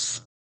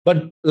sense.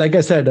 But like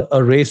I said, a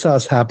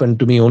Resas happened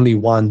to me only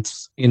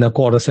once in a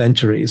quarter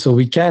century. So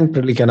we can't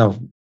really kind of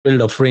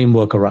build a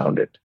framework around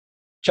it.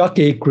 Chuck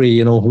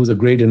Acree, who's a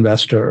great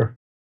investor,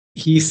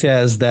 he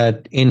says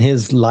that in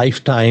his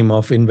lifetime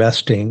of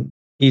investing,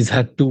 he's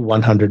had 2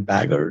 100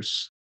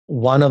 baggers.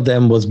 One of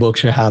them was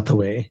Berkshire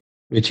Hathaway,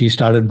 which he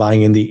started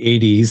buying in the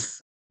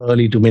 80s,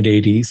 early to mid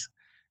 80s.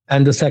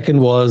 And the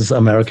second was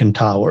American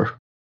Tower.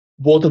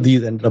 both of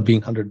these ended up being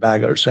 100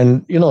 baggers.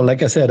 And,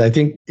 like I said, I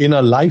think in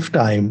a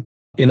lifetime,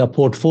 in a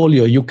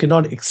portfolio, you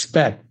cannot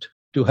expect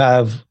to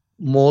have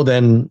more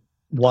than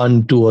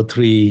 1, 2, or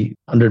 3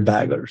 100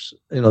 baggers.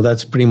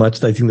 That's pretty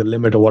much, I think, the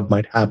limit of what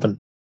might happen.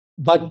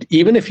 But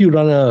even if you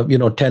run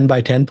a 10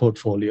 by 10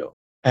 portfolio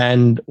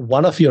and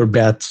one of your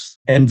bets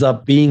ends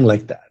up being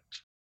like that,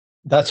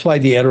 that's why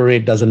the error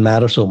rate doesn't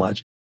matter so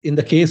much. In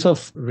the case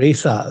of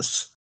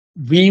Resas,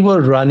 we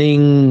were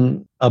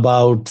running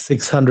about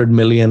 600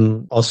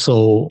 million or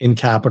so in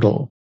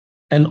capital,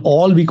 and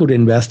all we could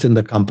invest in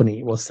the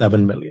company was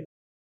 7 million.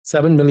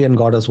 7 million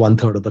got us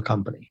 1/3 of the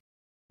company.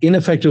 In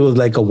effect, it was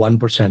like a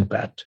 1%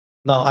 bet.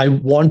 Now, I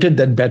wanted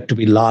that bet to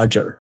be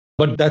larger,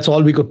 but that's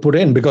all we could put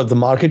in because the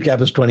market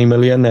cap is 20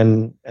 million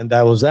and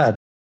that was that.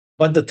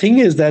 But the thing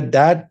is that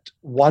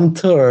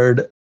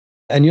 1/3,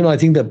 and I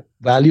think the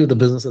value of the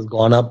business has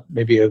gone up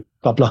maybe a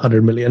couple of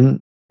 100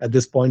 million at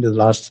this point in the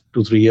last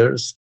 2-3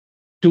 years.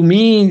 To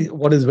me,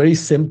 what is very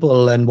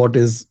simple and what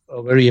is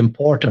very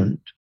important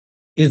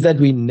is that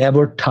we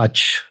never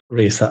touch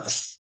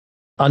Resas.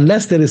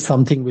 Unless there is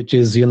something which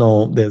is,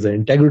 there's an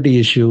integrity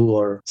issue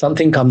or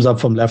something comes up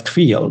from left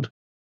field.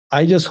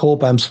 I just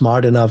hope I'm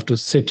smart enough to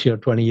sit here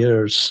 20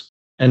 years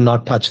and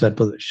not touch that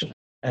position.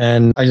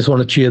 And I just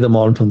want to cheer them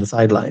on from the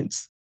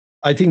sidelines.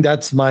 I think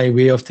that's my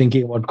way of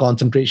thinking about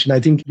concentration. I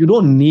think you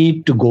don't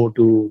need to go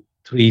to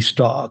 3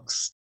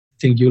 stocks. I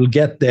think you'll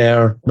get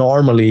there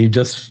normally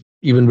just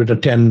even with a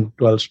 10,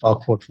 12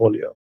 stock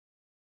portfolio.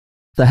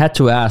 I had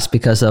to ask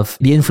because of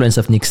the influence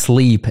of Nick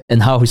Sleep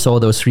and how he saw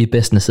those 3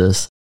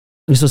 businesses.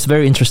 This was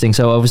very interesting.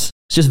 So I was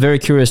just very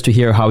curious to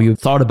hear how you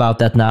thought about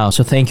that now.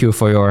 So thank you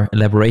for your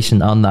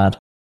elaboration on that.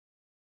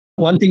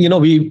 One thing,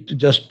 we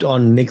just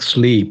on Nick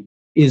Sleep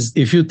is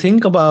if you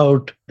think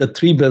about the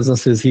 3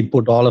 businesses he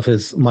put all of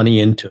his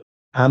money into,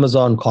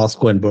 Amazon,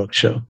 Costco, and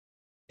Berkshire,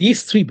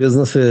 these 3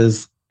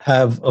 businesses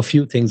have a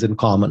few things in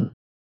common.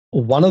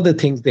 One of the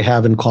things they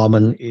have in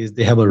common is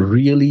they have a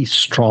really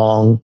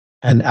strong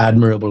and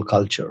admirable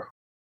culture.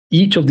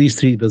 Each of these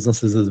 3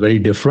 businesses is very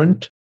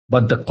different,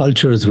 but the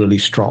culture is really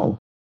strong.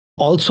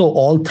 Also,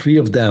 all 3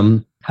 of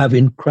them have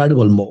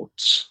incredible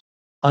moats,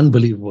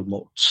 unbelievable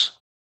moats.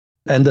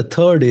 And the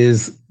third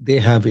is they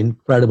have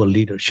incredible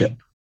leadership.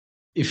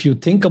 If you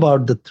think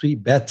about the 3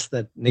 bets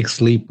that Nick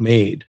Sleep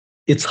made,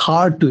 it's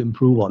hard to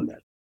improve on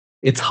that.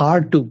 It's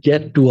hard to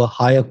get to a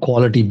higher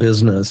quality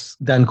business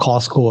than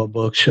Costco or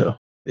Berkshire.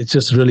 It's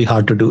just really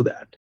hard to do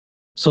that.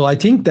 So I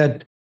think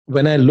that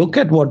when I look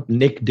at what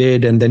Nick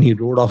did and then he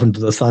rode off into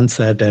the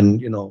sunset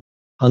and,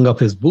 hung up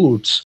his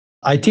boots,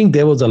 I think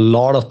there was a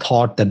lot of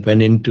thought that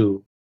went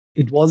into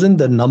it. Wasn't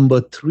the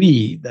number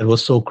 3 that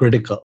was so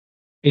critical.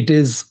 It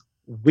is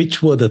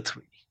which were the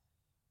 3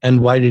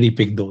 and why did he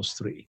pick those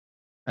 3?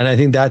 And I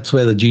think that's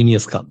where the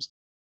genius comes.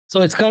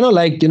 So it's kind of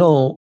like,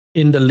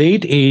 in the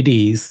late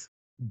 80s,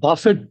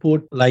 Buffett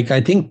put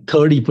I think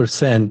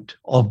 30%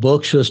 of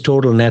Berkshire's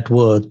total net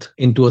worth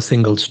into a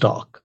single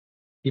stock.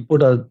 He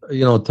put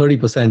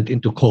 30%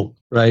 into Coke,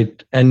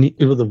 right? And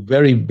it was a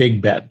very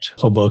big bet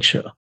for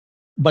Berkshire.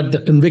 But the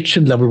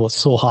conviction level was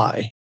so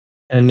high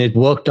and it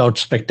worked out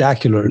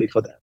spectacularly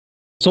for them.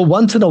 So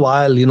once in a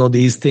while,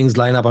 these things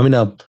line up. I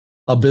mean,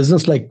 a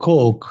business like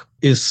Coke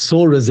is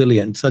so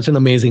resilient, such an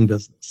amazing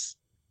business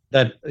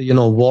that,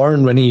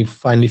 Warren, when he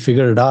finally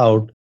figured it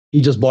out,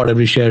 he just bought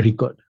every share he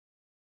could.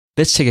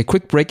 Let's take a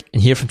quick break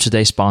and hear from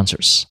today's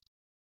sponsors.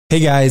 Hey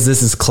guys,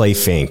 this is Clay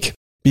Fink.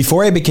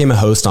 Before I became a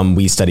host on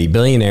We Study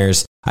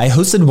Billionaires, I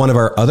hosted one of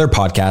our other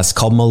podcasts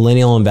called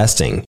Millennial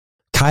Investing.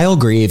 Kyle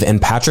Grieve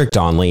and Patrick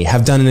Donnelly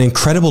have done an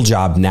incredible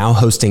job now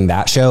hosting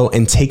that show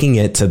and taking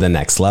it to the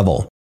next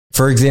level.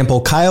 For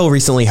example, Kyle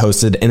recently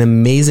hosted an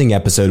amazing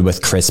episode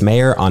with Chris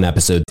Mayer on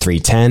episode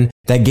 310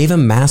 that gave a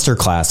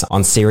masterclass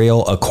on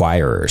serial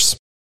acquirers.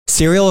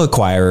 Serial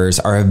acquirers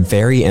are a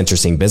very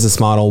interesting business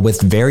model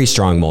with very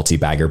strong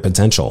multi-bagger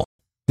potential.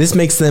 This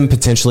makes them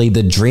potentially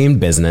the dream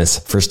business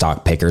for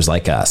stock pickers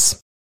like us.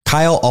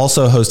 Kyle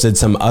also hosted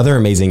some other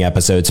amazing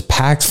episodes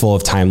packed full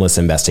of timeless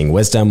investing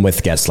wisdom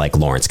with guests like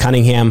Lawrence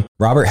Cunningham,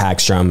 Robert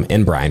Hagstrom,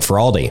 and Brian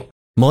Feraldi.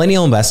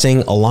 Millennial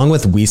Investing, along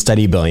with We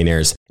Study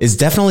Billionaires, is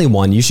definitely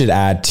one you should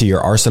add to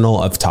your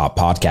arsenal of top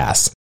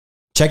podcasts.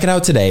 Check it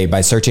out today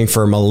by searching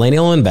for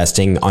Millennial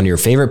Investing on your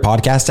favorite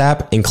podcast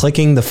app and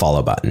clicking the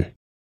follow button.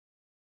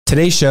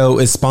 Today's show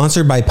is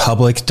sponsored by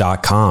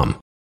Public.com.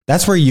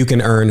 That's where you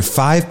can earn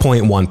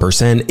 5.1%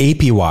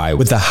 APY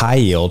with a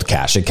high-yield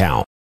cash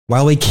account.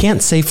 While we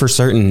can't say for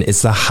certain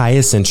it's the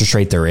highest interest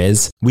rate there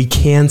is, we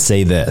can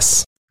say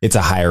this. It's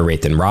a higher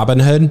rate than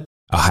Robinhood,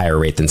 a higher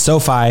rate than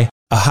SoFi,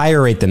 a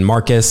higher rate than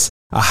Marcus,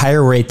 a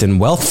higher rate than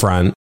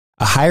Wealthfront,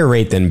 a higher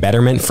rate than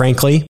Betterment,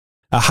 frankly,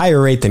 a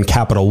higher rate than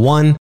Capital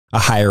One, a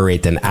higher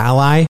rate than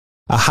Ally,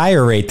 a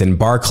higher rate than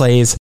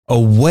Barclays, a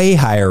way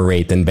higher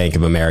rate than Bank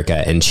of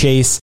America and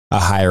Chase, a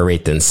higher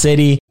rate than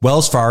Citi,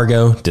 Wells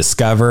Fargo,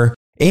 Discover,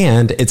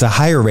 and it's a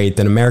higher rate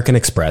than American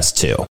Express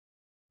too.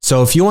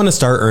 So if you want to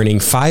start earning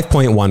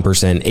 5.1%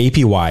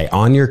 APY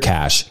on your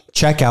cash,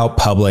 check out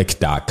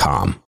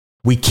Public.com.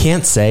 We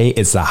can't say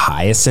it's the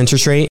highest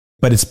interest rate,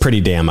 but it's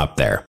pretty damn up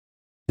there.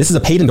 This is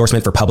a paid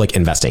endorsement for public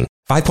investing.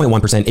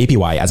 5.1%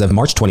 APY as of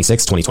March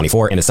 26,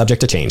 2024, and is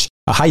subject to change.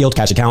 A high-yield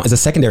cash account is a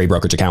secondary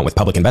brokerage account with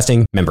public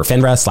investing, member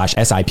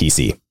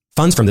FINRA/SIPC.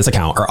 Funds from this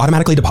account are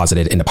automatically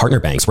deposited into partner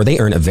banks where they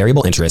earn a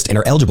variable interest and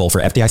are eligible for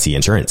FDIC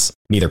insurance.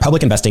 Neither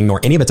public investing nor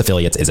any of its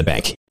affiliates is a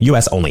bank.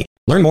 U.S. only.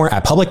 Learn more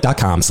at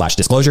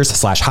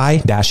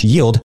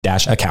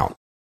public.com/disclosures/high-yield-account.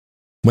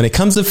 When it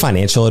comes to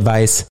financial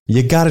advice,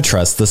 you gotta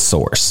trust the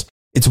source.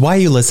 It's why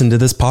you listen to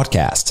this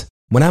podcast.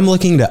 When I'm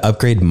looking to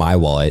upgrade my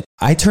wallet,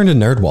 I turn to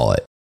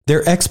NerdWallet.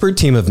 Their expert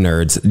team of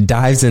nerds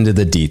dives into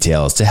the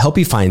details to help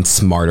you find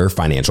smarter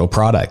financial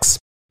products.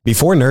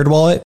 Before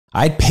NerdWallet,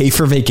 I'd pay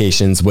for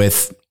vacations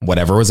with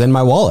whatever was in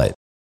my wallet.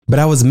 But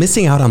I was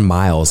missing out on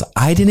miles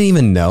I didn't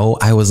even know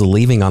I was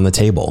leaving on the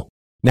table.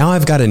 Now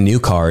I've got a new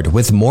card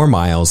with more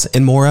miles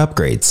and more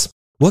upgrades.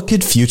 What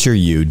could future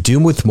you do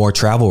with more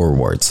travel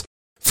rewards?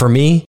 For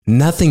me,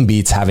 nothing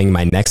beats having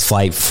my next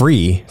flight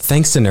free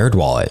thanks to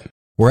NerdWallet.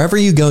 Wherever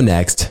you go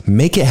next,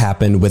 make it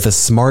happen with a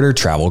smarter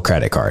travel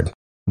credit card.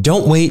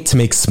 Don't wait to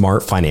make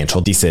smart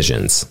financial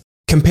decisions.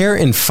 Compare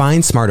and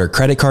find smarter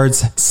credit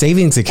cards,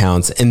 savings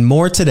accounts, and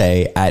more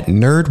today at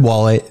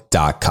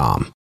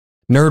nerdwallet.com.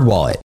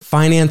 NerdWallet.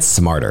 Finance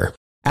smarter.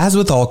 As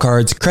with all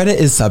cards, credit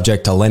is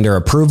subject to lender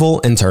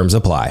approval and terms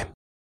apply.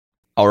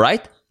 All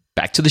right,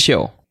 back to the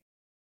show.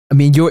 I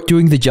mean, you're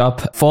doing the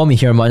job for me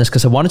here, Mohnish,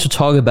 because I wanted to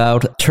talk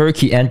about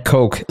Turkey and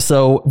Coke.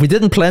 So we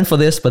didn't plan for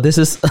this, but this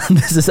is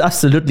this is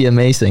absolutely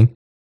amazing.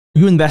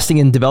 You're investing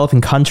in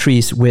developing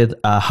countries with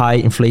high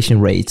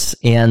inflation rates.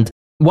 And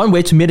one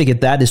way to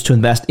mitigate that is to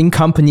invest in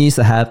companies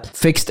that have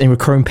fixed and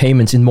recurring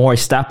payments in more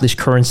established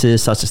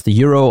currencies, such as the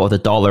euro or the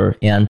dollar.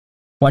 And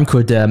one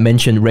could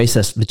mention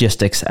Resas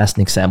Logistics as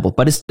an example.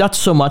 But it's not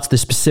so much the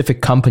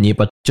specific company,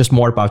 but just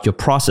more about your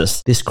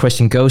process this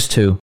question goes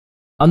to.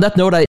 On that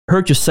note, I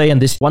heard you say in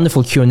this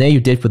wonderful Q&A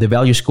you did with the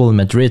Value School in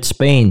Madrid,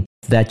 Spain,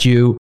 that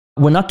you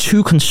were not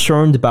too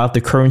concerned about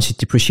the currency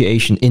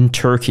depreciation in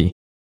Turkey.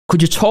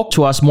 Could you talk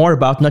to us more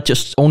about not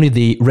just only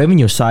the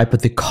revenue side,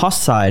 but the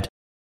cost side?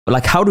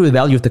 Like, how do we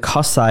evaluate the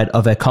cost side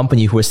of a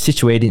company who is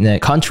situated in a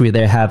country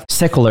that have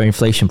secular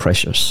inflation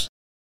pressures?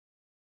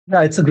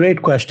 Yeah, it's a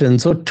great question.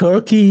 So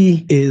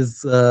Turkey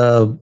is,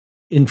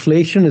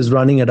 inflation is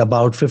running at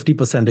about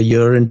 50% a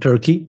year in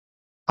Turkey.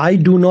 I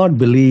do not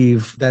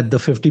believe that the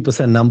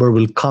 50% number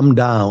will come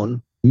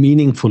down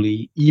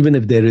meaningfully, even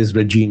if there is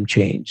regime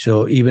change.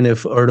 So even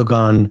if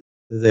Erdogan,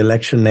 the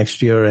election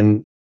next year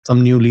and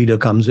some new leader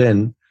comes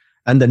in,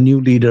 and the new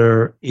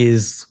leader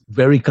is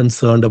very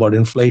concerned about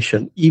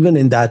inflation, even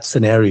in that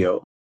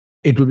scenario,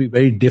 it will be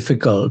very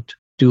difficult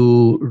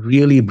to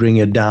really bring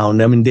it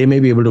down. I mean, they may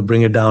be able to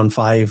bring it down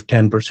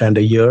 5-10%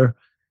 a year.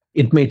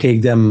 It may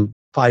take them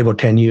 5 or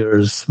 10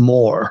 years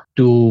more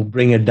to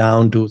bring it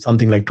down to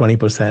something like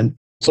 20%.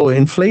 So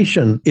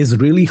inflation is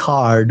really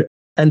hard.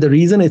 And the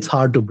reason it's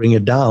hard to bring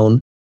it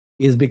down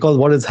is because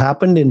what has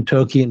happened in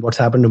Turkey and what's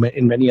happened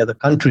in many other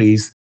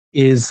countries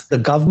is the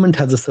government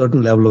has a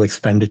certain level of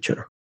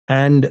expenditure.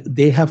 And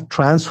they have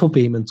transfer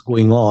payments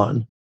going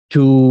on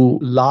to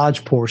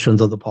large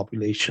portions of the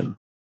population.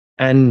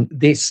 And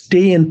they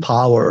stay in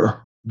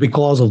power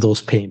because of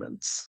those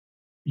payments.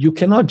 You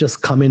cannot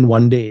just come in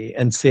one day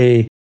and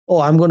say,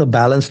 oh, I'm going to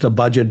balance the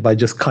budget by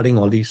just cutting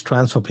all these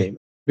transfer payments.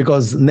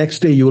 Because next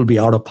day you will be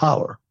out of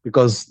power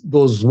because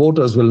those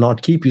voters will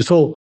not keep you.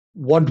 So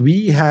what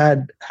we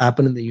had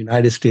happen in the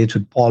United States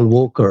with Paul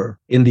Volcker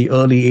in the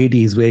early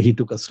 80s, where he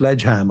took a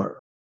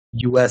sledgehammer,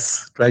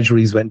 US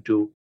treasuries went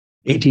to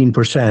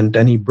 18%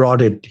 and he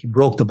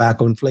broke the back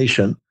of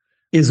inflation,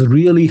 is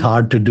really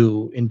hard to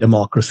do in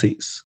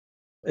democracies.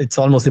 It's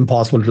almost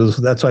impossible to do.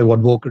 So that's why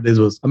what Volcker did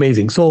was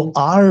amazing. So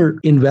our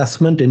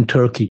investment in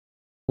Turkey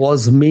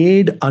was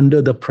made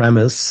under the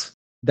premise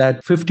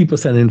that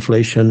 50%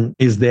 inflation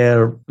is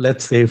there,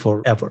 let's say,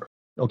 forever.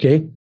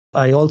 Okay.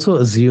 I also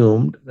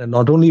assumed that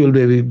not only will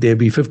there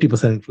be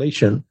 50%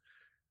 inflation,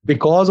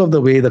 because of the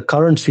way the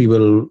currency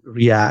will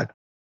react,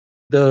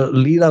 the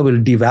lira will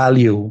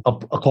devalue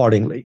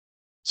accordingly.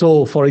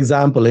 So, for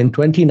example, in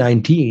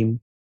 2019,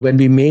 when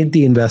we made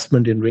the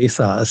investment in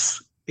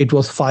Resas, it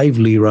was 5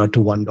 lira to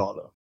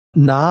 $1.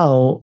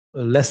 Now,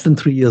 less than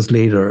 3 years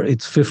later,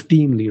 it's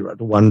 15 lira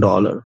to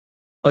 $1.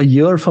 A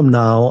year from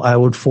now, I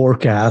would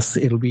forecast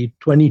it'll be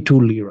 22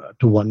 lira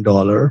to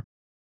 $1.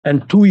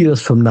 And 2 years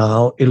from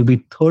now, it'll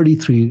be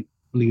 33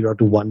 lira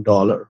to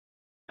 $1.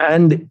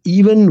 And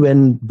even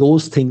when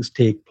those things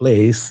take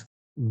place,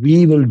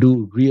 we will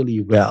do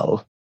really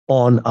well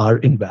on our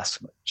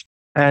investment.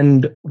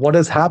 And what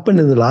has happened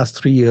in the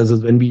last 3 years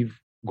is when we've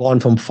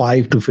gone from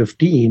 5 to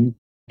 15,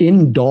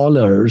 in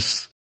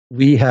dollars,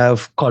 we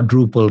have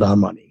quadrupled our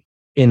money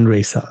in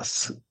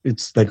Resas.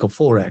 It's like a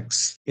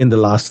 4x in the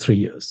last 3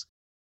 years.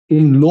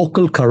 In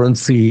local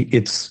currency,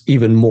 it's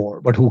even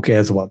more, but who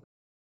cares about it?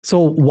 So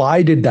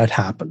why did that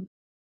happen?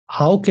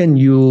 How can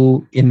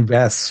you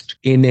invest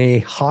in a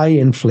high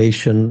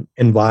inflation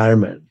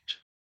environment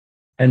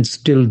and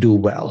still do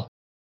well?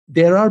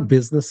 There are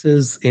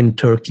businesses in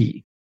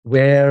Turkey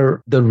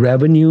where the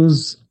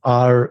revenues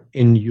are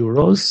in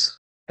euros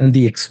and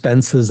the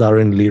expenses are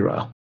in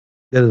lira.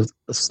 There's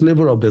a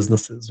sliver of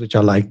businesses which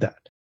are like that.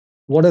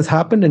 What has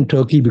happened in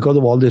Turkey because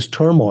of all this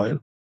turmoil,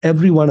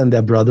 everyone and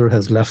their brother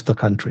has left the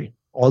country.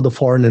 All the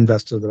foreign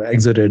investors have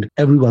exited.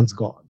 Everyone's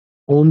gone.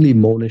 Only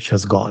Mohnish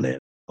has gone in.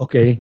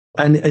 Okay.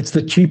 And it's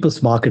the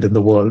cheapest market in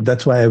the world.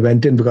 That's why I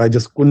went in,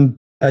 because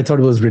I thought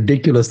it was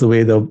ridiculous the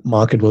way the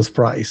market was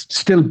priced,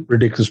 still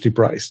ridiculously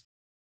priced.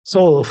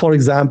 So, for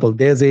example,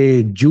 there's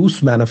a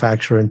juice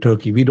manufacturer in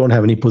Turkey. We don't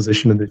have any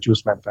position in the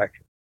juice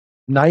manufacturer.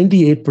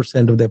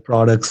 98% of their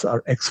products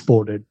are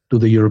exported to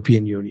the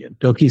European Union.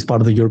 Turkey is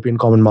part of the European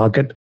Common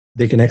Market.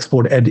 They can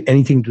export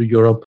anything to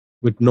Europe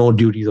with no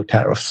duties or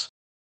tariffs.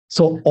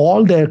 So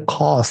all their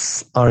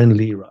costs are in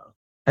lira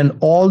and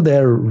all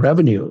their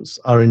revenues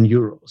are in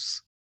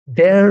euros.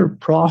 Their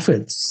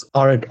profits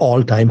are at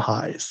all-time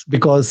highs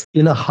because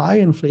in a high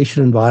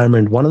inflation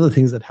environment, one of the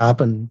things that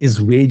happen is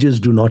wages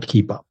do not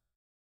keep up.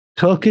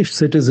 Turkish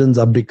citizens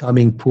are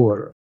becoming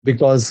poorer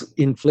because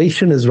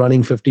inflation is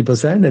running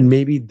 50% and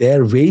maybe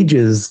their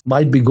wages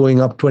might be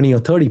going up 20 or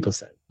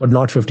 30%, but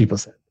not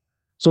 50%.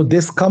 So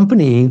this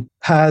company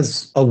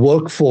has a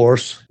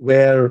workforce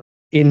where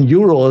in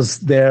euros,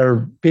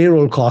 their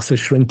payroll cost is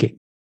shrinking.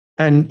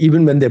 And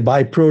even when they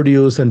buy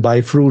produce and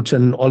buy fruits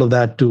and all of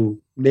that to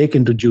make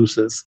into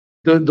juices,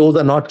 those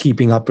are not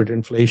keeping up with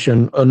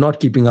inflation or not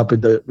keeping up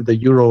with the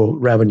euro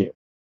revenue.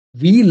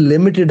 We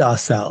limited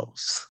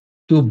ourselves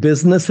to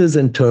businesses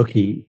in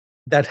Turkey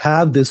that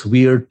have this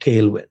weird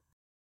tailwind.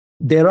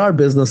 There are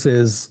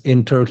businesses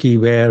in Turkey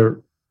where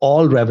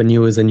all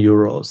revenue is in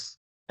euros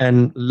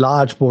and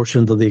large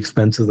portions of the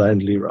expenses are in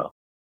lira.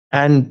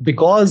 And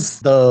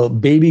because the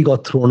baby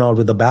got thrown out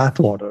with the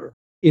bathwater,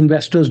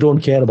 investors don't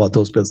care about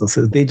those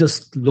businesses. They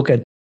just look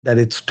at that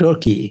it's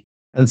Turkey.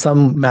 And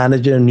some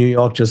manager in New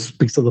York just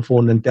picks up the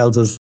phone and tells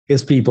us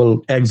his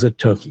people exit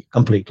Turkey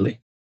completely.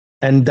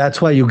 And that's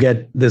why you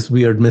get this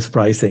weird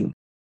mispricing.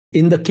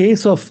 In the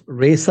case of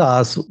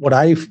Resas, what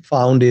I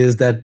found is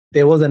that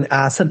there was an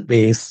asset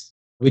base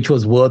which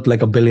was worth like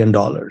 $1 billion,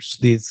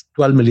 these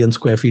 12 million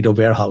square feet of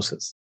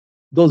warehouses.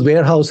 Those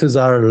warehouses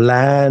are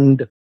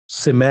land,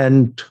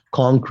 cement,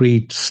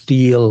 concrete,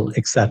 steel,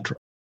 etc.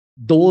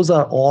 Those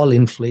are all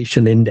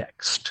inflation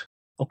indexed.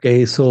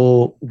 Okay,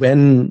 so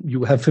when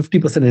you have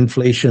 50%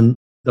 inflation,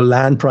 the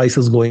land price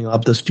is going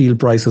up, the steel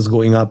price is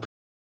going up,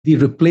 the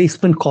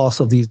replacement cost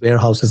of these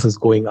warehouses is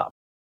going up.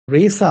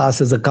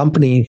 Resas as a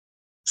company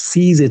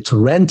sees its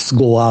rents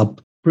go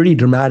up pretty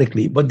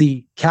dramatically, but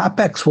the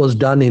capex was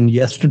done in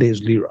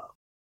yesterday's lira.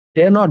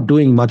 They're not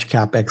doing much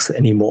capex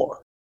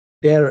anymore.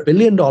 Their $1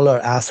 billion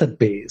asset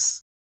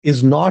base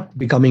is not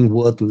becoming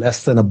worth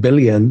less than $1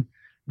 billion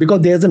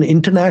because there's an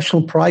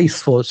international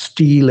price for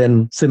steel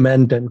and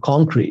cement and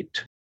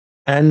concrete.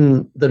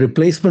 And the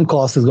replacement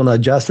cost is going to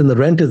adjust and the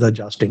rent is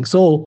adjusting.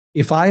 So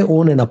if I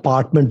own an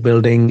apartment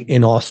building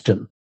in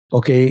Austin,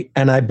 okay,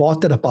 and I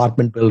bought that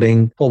apartment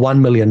building for $1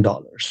 million,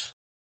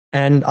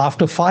 and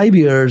after 5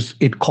 years,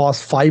 it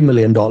cost $5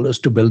 million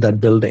to build that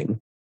building,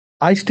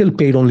 I still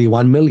paid only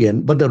 $1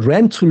 million, but the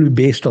rents will be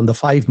based on the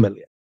 $5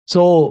 million.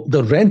 So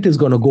the rent is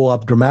going to go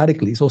up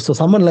dramatically. So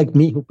someone like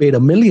me who paid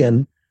 $1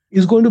 million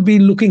is going to be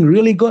looking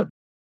really good.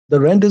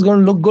 The rent is going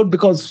to look good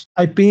because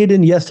I paid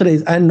in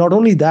yesterday's. And not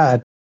only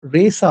that,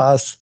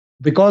 Resas,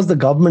 because the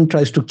government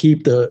tries to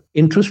keep the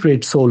interest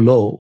rate so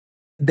low,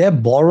 their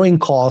borrowing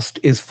cost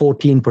is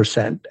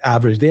 14%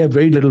 average. They have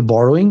very little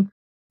borrowing,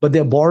 but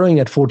they're borrowing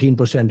at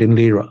 14% in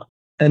lira.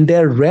 And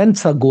their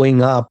rents are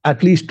going up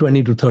at least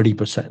 20 to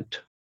 30%.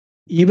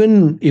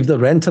 Even if the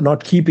rents are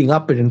not keeping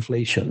up with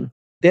inflation,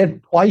 they're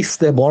twice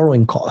their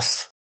borrowing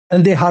costs.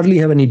 And they hardly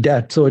have any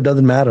debt, so it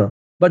doesn't matter.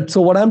 But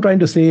so what I'm trying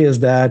to say is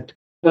that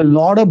a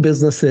lot of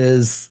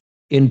businesses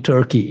in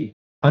Turkey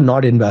are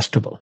not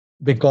investable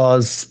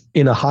because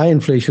in a high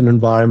inflation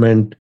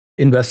environment,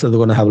 investors are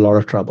going to have a lot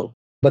of trouble.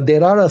 But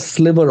there are a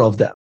sliver of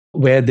them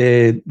where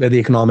the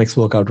economics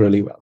work out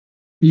really well.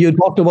 You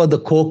talked about the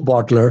Coke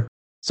bottler.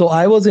 So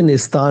I was in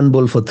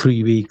Istanbul for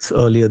 3 weeks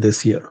earlier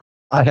this year.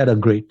 I had a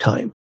great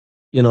time.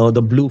 You know,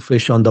 the blue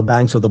fish on the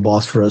banks of the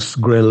Bosphorus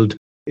grilled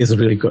is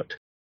really good.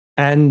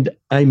 And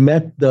I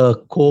met the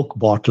Coke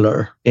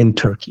bottler in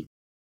Turkey.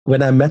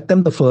 When I met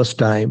them the first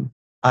time,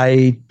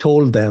 I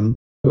told them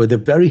they're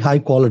very high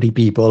quality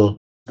people.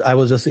 I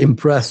was just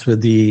impressed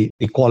with the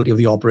quality of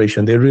the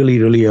operation. They're really,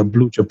 really a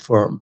blue chip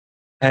firm.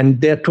 And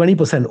they're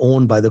 20%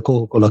 owned by the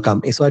Coca-Cola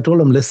company. So I told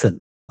them, listen,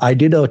 I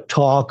did a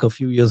talk a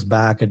few years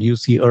back at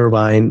UC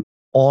Irvine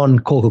on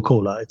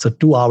Coca-Cola. It's a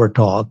 2-hour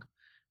talk.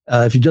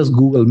 If you just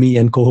Google me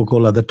and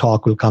Coca-Cola, the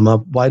talk will come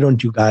up. Why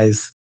don't you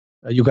guys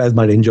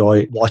might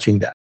enjoy watching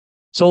that.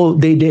 So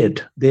they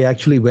did. They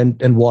actually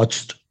went and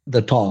watched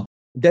the talk.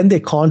 Then they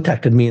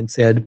contacted me and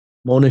said,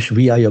 Mohnish,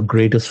 we are your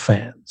greatest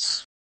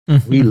fans.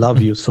 We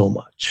love you so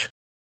much.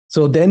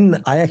 So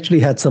then I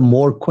actually had some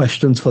more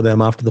questions for them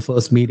after the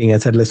first meeting. I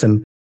said,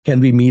 listen, can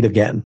we meet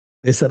again?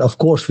 They said, of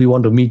course, we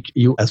want to meet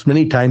you as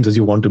many times as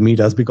you want to meet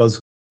us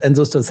and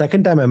so the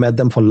second time I met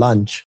them for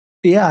lunch,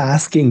 they are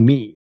asking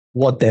me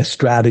what their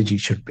strategy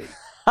should be.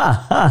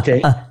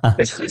 Okay.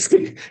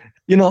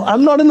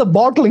 I'm not in the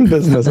bottling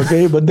business,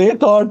 okay? But they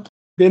thought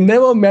they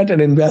never met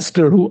an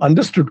investor who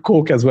understood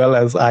Coke as well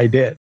as I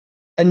did.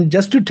 And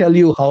just to tell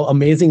you how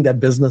amazing that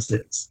business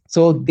is.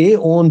 So they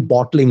own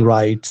bottling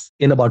rights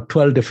in about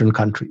 12 different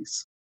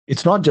countries.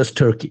 It's not just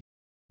Turkey.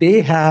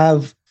 They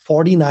have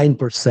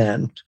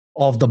 49%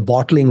 of the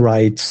bottling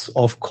rights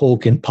of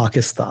Coke in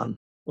Pakistan.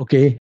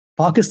 Okay.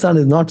 Pakistan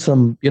is not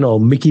some,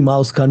 Mickey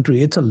Mouse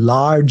country. It's a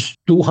large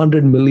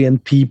 200 million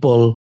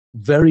people,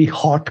 very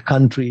hot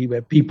country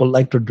where people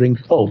like to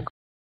drink Coke.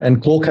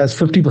 And Coke has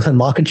 50%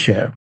 market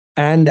share.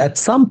 And at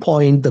some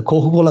point, the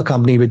Coca-Cola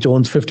company, which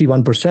owns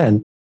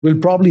 51%, will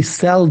probably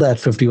sell that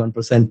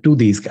 51% to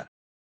these guys.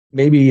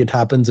 Maybe it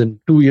happens in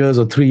 2 years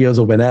or 3 years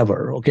or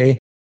whenever, okay?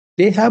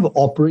 They have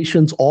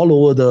operations all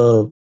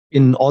over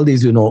in all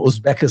these,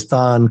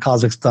 Uzbekistan,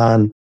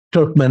 Kazakhstan,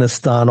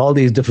 Turkmenistan, all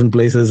these different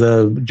places,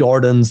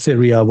 Jordan,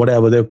 Syria,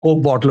 whatever. They're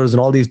Coke bottlers in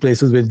all these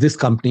places which this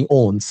company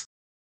owns.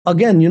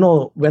 Again,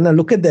 when I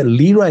look at their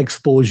lira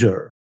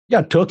exposure,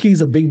 yeah, Turkey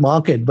is a big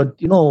market, but,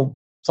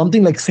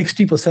 something like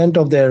 60%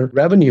 of their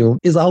revenue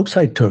is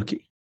outside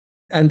Turkey.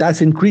 And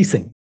that's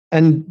increasing.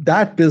 And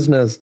that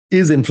business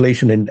is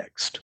inflation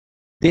indexed.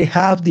 They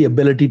have the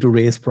ability to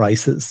raise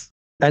prices,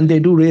 and they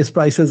do raise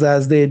prices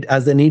as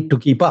they need to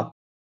keep up.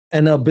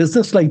 And a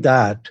business like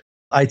that,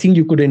 I think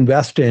you could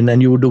invest in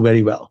and you would do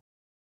very well.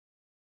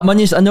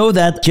 Mohnish, I know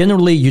that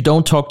generally you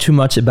don't talk too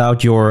much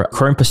about your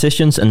current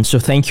positions, and so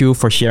thank you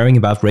for sharing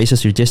about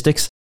racist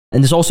logistics.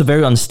 And it's also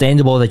very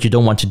understandable that you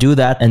don't want to do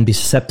that and be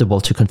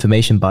susceptible to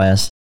confirmation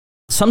bias.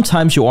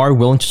 Sometimes you are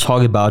willing to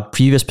talk about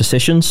previous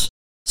positions.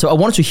 So I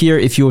wanted to hear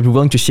if you would be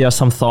willing to share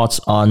some thoughts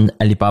on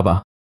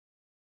Alibaba.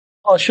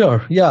 Oh,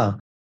 sure. Yeah.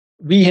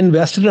 We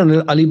invested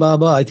in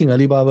Alibaba. I think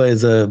Alibaba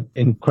is an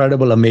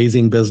incredible,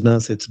 amazing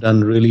business. It's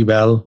done really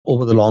well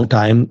over the long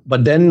time.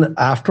 But then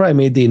after I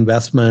made the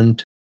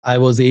investment, I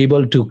was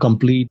able to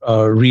complete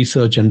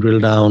research and drill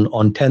down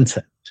on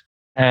Tencent.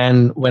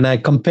 And when I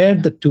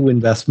compared the two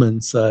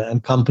investments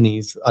and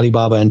companies,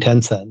 Alibaba and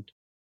Tencent,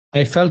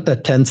 I felt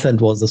that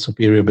Tencent was the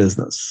superior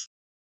business.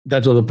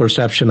 That was the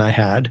perception I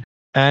had.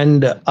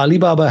 And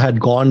Alibaba had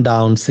gone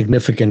down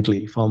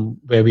significantly from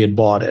where we had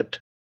bought it.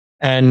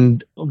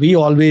 And we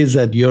always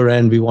at year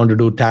end, we want to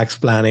do tax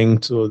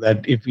planning so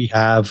that if we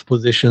have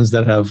positions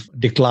that have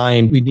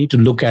declined, we need to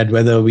look at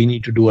whether we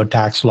need to do a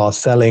tax loss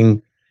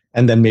selling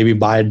and then maybe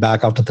buy it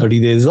back after 30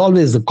 days. It's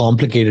always a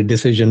complicated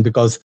decision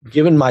because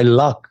given my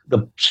luck,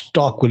 the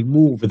stock will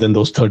move within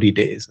those 30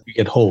 days. We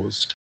get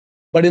hosed.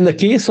 But in the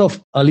case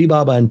of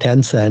Alibaba and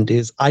Tencent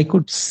is I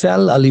could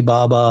sell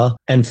Alibaba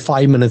and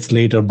 5 minutes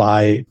later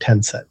buy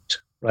Tencent,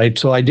 right?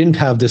 So I didn't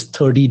have this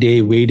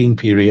 30-day waiting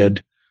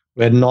period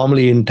where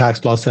normally in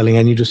tax loss selling,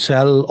 I need to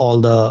sell all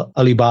the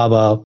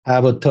Alibaba,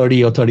 have a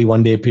 30 or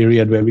 31-day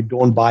period where we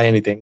don't buy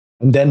anything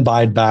and then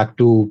buy it back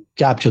to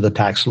capture the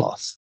tax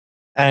loss.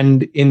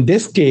 And in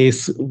this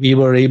case, we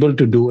were able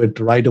to do it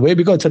right away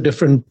because it's a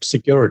different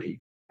security.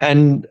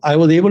 And I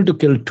was able to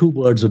kill two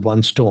birds with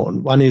one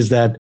stone. One is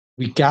that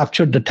we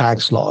captured the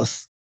tax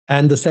loss.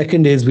 And the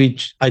second is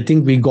which I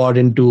think we got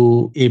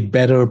into a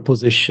better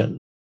position,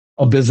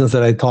 a business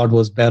that I thought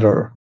was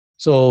better.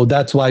 So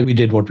that's why we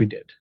did what we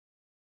did.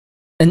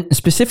 And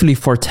specifically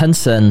for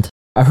Tencent,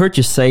 I heard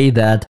you say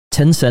that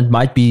Tencent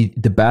might be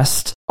the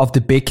best of the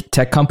big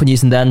tech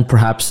companies, and then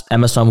perhaps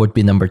Amazon would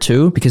be number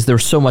two because they're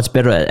so much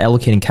better at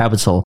allocating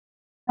capital.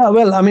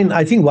 Well,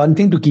 I think one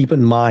thing to keep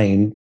in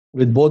mind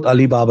with both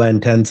Alibaba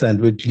and Tencent,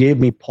 which gave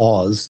me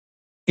pause,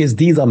 is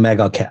these are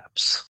mega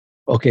caps.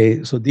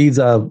 Okay, so these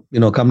are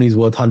companies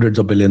worth hundreds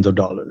of billions of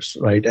dollars,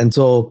 right? And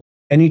so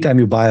anytime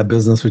you buy a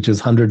business which is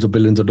hundreds of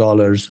billions of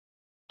dollars,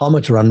 how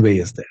much runway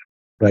is there?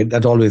 Right?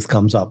 That always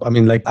comes up.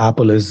 Like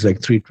Apple is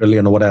like 3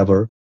 trillion or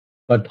whatever,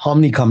 but how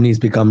many companies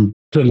become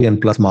trillion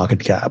plus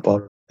market cap?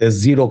 Or there's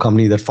zero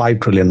company that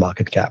 5 trillion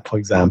market cap, for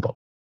example.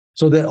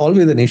 So there's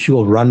always an issue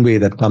of runway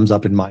that comes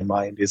up in my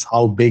mind is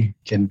how big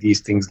can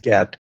these things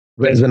get?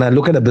 Whereas when I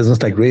look at a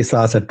business like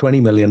Resas at 20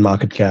 million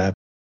market cap,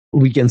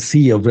 we can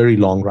see a very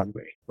long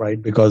runway,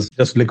 right? Because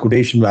just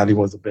liquidation value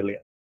was $1 billion.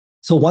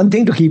 So one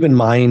thing to keep in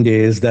mind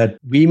is that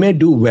we may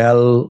do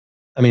well.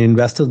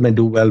 Investors may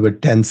do well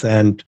with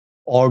Tencent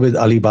or with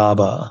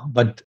Alibaba,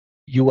 but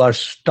your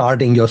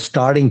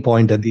starting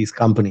point at these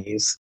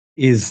companies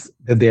is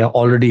that they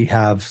already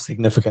have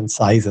significant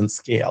size and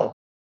scale.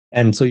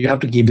 And so you have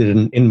to keep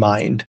it in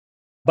mind.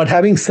 But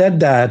having said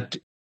that,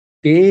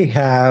 they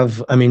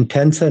have,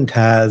 Tencent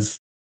has,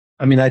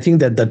 I think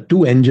that the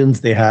two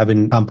engines they have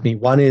in company,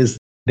 one is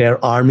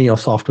their army of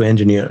software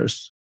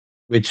engineers,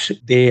 which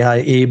they are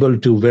able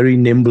to very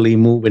nimbly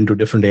move into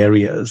different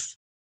areas.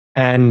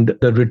 And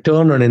the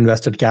return on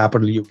invested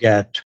capital you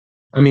get,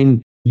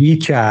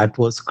 WeChat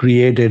was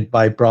created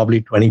by probably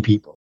 20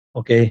 people.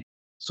 Okay.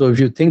 So if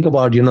you think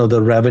about,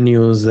 the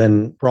revenues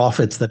and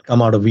profits that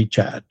come out of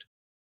WeChat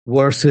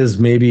versus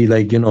maybe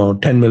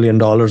 $10 million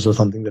or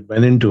something that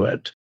went into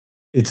it,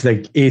 it's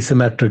like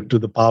asymmetric to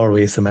the power of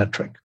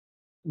asymmetric.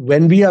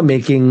 When we are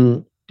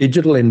making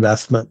digital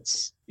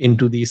investments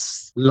into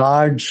these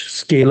large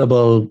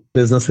scalable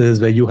businesses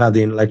where you have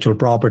the intellectual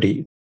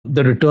property,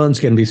 the returns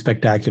can be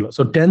spectacular.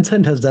 So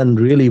Tencent has done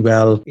really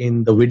well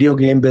in the video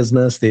game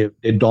business. They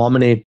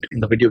dominate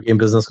in the video game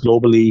business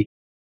globally.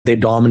 They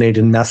dominate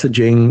in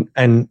messaging.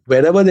 And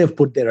wherever they've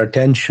put their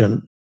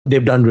attention,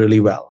 they've done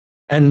really well.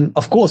 And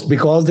of course,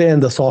 because they're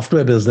in the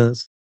software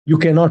business, you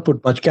cannot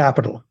put much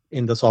capital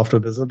in the software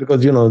business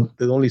because,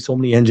 there's only so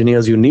many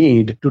engineers you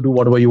need to do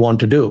whatever you want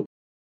to do.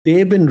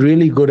 They've been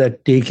really good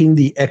at taking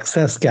the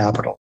excess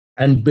capital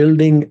and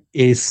building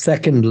a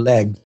second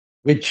leg,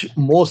 which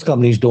most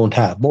companies don't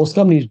have. Most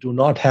companies do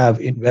not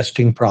have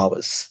investing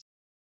prowess.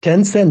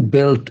 Tencent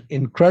built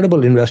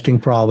incredible investing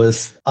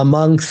prowess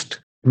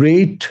amongst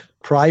great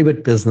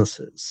private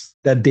businesses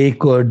that they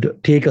could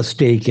take a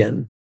stake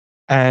in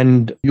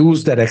and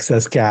use that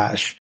excess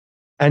cash.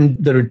 And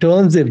the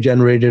returns they've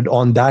generated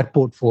on that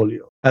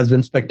portfolio has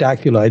been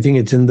spectacular. I think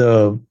it's in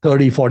the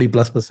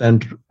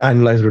 30-40+%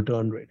 annualized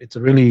return rate. It's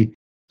a really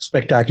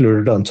spectacular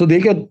return. So they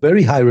get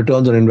very high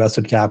returns on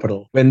invested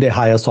capital when they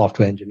hire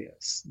software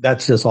engineers.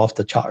 That's just off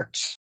the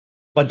charts.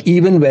 But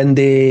even when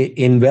they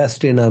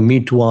invest in a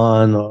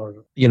Meituan or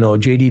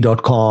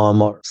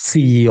JD.com or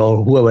C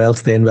or whoever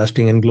else they're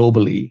investing in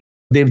globally,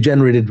 they've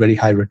generated very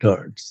high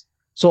returns.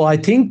 So I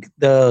think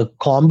the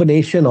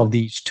combination of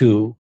these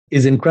two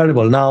is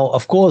incredible. Now,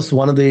 of course,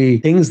 one of the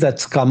things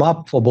that's come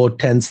up for both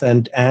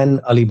Tencent and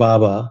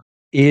Alibaba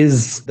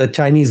is the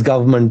Chinese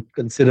government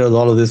considers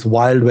all of this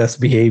Wild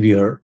West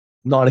behavior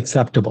not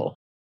acceptable.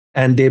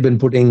 And they've been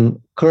putting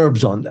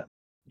curbs on them.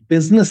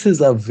 Businesses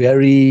are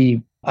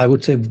I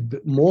would say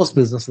most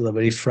businesses are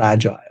very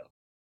fragile.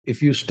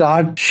 If you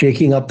start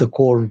shaking up the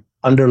core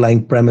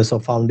underlying premise or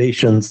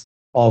foundations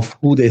of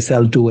who they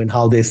sell to and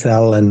how they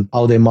sell and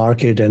how they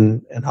market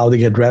and how they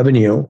get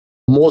revenue,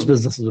 most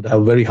businesses would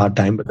have a very hard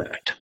time with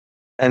that.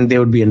 And they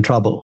would be in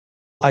trouble.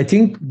 I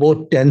think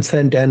both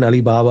Tencent and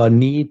Alibaba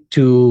need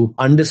to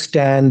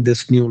understand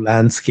this new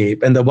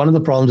landscape. And one of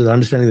the problems with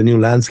understanding the new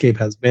landscape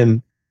has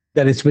been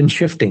that it's been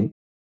shifting.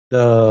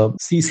 The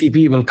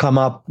CCP will come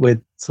up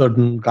with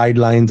certain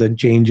guidelines and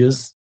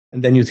changes.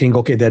 And then you think,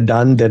 okay, they're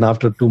done. Then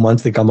after 2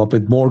 months, they come up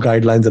with more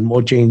guidelines and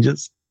more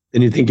changes.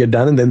 Then you think you're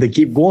done, and then they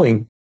keep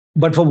going.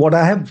 But from what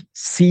I have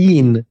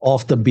seen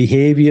of the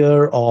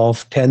behavior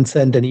of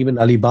Tencent and even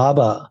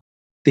Alibaba,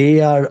 they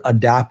are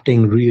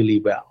adapting really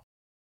well.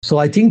 So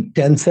I think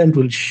Tencent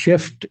will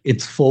shift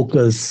its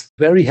focus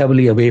very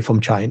heavily away from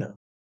China.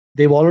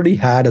 They've already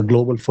had a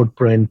global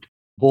footprint,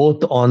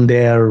 both on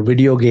their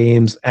video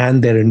games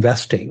and their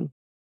investing.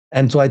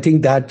 And so I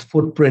think that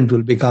footprint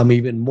will become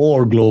even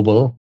more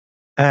global,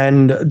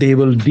 and they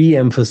will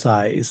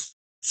de-emphasize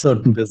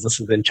certain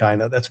businesses in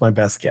China. That's my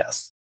best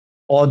guess.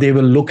 Or they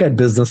will look at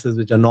businesses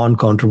which are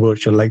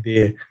non-controversial, like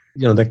the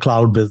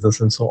cloud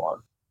business and so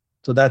on.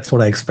 So that's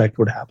what I expect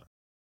would happen.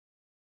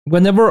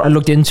 Whenever I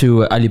looked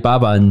into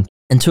Alibaba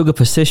and took a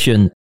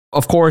position,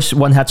 of course,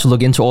 one had to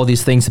look into all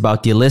these things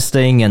about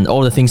delisting and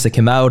all the things that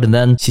came out. And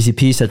then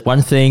CCP said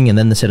one thing, and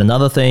then they said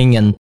another thing.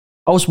 And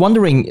I was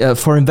wondering,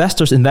 for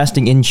investors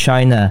investing in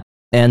China,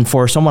 and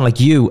for someone like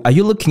you, are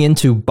you looking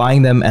into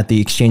buying them at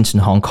the exchange in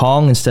Hong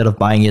Kong instead of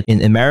buying it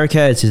in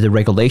America? Is it a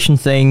regulation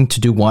thing to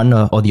do one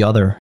or the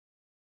other?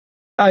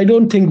 I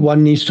don't think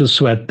one needs to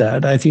sweat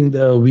that. I think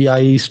the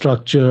VIE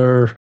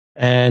structure,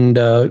 and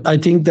I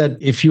think that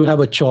if you have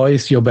a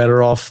choice, you're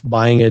better off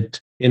buying it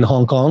in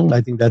Hong Kong.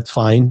 I think that's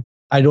fine.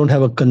 I don't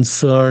have a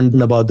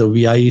concern about the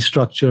VIE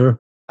structure.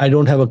 I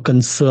don't have a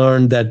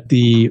concern that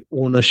the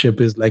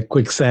ownership is like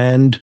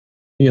quicksand.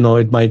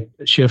 It might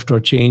shift or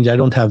change. I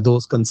don't have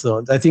those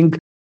concerns. I think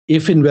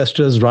if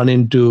investors run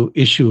into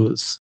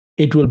issues,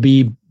 it will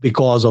be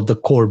because of the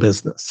core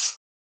business.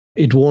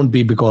 It won't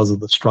be because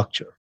of the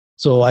structure.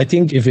 So I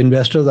think if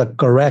investors are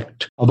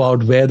correct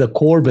about where the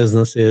core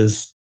business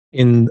is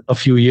in a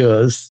few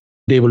years,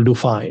 they will do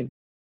fine.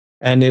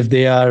 And if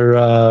they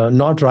are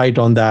not right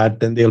on that,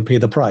 then they'll pay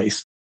the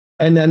price.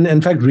 And then,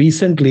 in fact,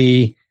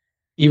 recently,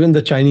 even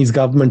the Chinese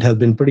government has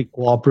been pretty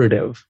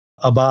cooperative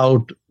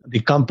about the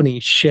company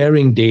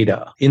sharing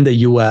data in the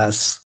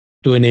US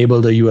to enable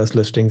the US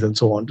listings and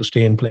so on to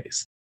stay in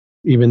place.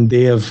 Even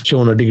they have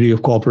shown a degree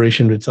of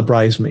cooperation which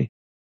surprised me.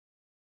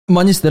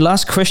 Mohnish, the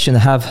last question I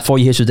have for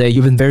you here today,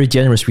 you've been very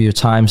generous with your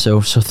time, so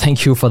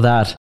thank you for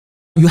that.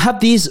 You have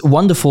these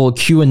wonderful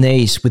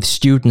Q&As with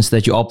students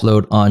that you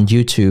upload on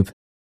YouTube.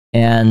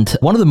 And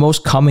one of the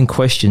most common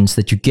questions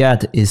that you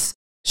get is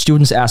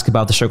students ask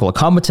about the circle of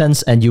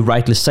competence, and you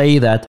rightly say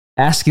that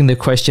asking the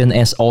question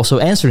is also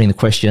answering the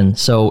question.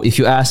 So if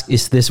you ask,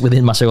 is this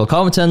within my circle of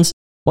competence?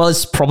 Well,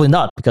 it's probably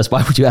not, because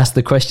why would you ask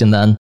the question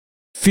then?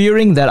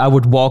 Fearing that I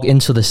would walk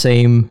into the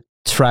same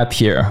trap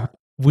here,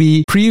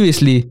 we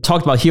previously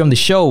talked about here on the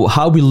show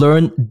how we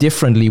learn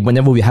differently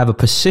whenever we have a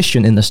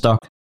position in the stock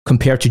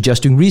compared to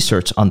just doing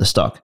research on the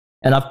stock.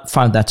 And I've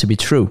found that to be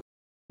true.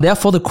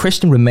 Therefore, the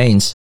question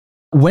remains,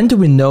 when do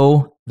we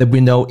know that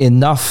we know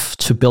enough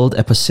to build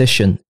a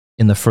position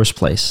in the first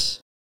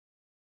place?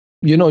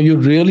 You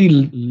really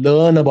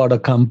learn about a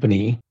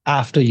company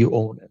after you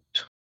own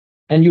it.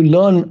 And you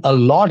learn a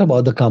lot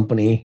about the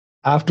company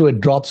after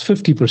it drops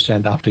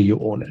 50% after you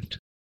own it.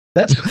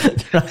 That's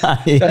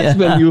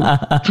when you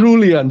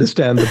truly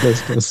understand the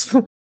business.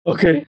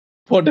 Okay.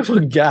 Whatever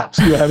gaps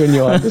you have in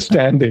your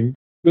understanding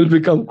will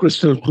become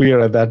crystal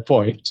clear at that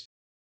point.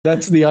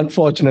 That's the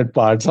unfortunate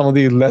part. Some of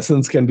these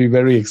lessons can be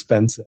very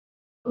expensive.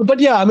 But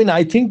yeah, I mean,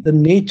 I think the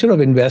nature of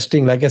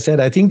investing, like I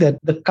said, I think that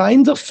the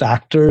kinds of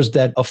factors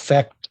that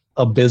affect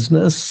a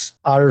business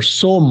are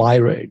so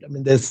myriad. I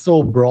mean, they're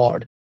so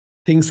broad.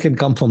 Things can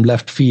come from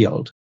left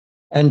field.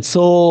 And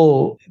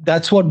so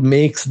that's what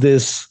makes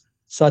this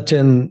such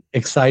an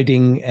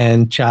exciting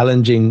and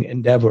challenging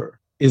endeavor,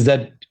 is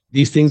that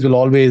these things will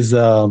always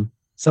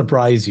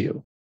surprise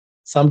you.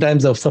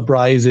 Sometimes the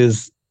surprise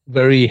is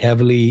very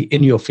heavily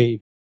in your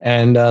favor,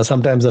 and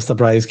sometimes the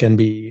surprise can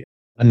be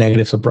a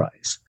negative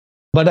surprise.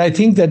 But I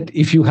think that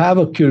if you have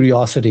a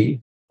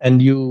curiosity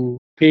and you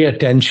pay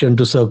attention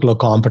to circular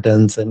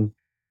competence and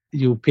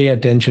you pay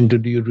attention to,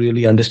 do you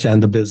really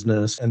understand the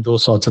business and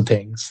those sorts of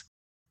things,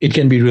 it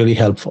can be really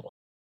helpful.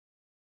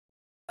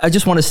 I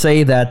just want to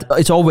say that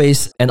it's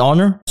always an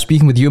honor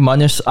speaking with you,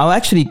 Mohnish. I'm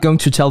actually going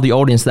to tell the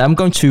audience that I'm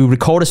going to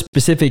record a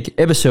specific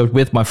episode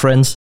with my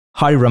friends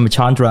Hari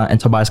Ramachandra and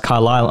Tobias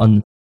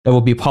Carlisle that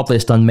will be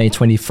published on May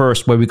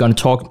 21st, where we're going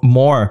to talk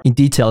more in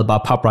detail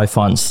about Pabrai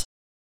funds.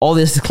 All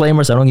these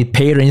disclaimers, I don't get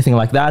paid or anything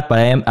like that, but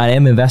I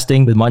am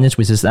investing with Mohnish,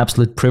 which is an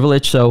absolute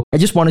privilege. So I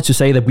just wanted to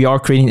say that we are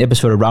creating an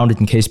episode around it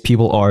in case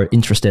people are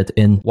interested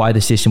in why the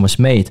decision was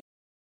made.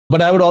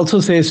 But I would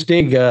also say,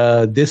 Stig,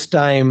 this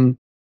time,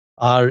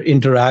 our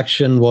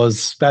interaction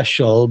was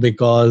special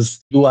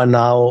because you are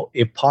now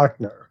a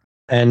partner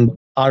and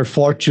our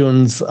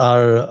fortunes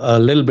are a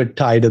little bit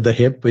tied at the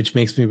hip, which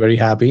makes me very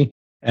happy.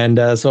 And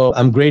so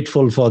I'm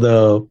grateful for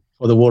the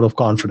vote of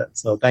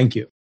confidence. So thank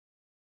you.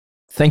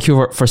 Thank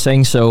you for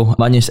saying so,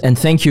 Mohnish. And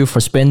thank you for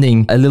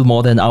spending a little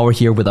more than an hour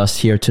here with us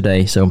here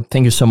today. So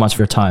thank you so much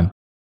for your time.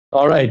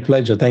 All right.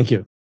 Pleasure. Thank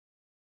you.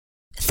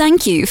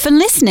 Thank you for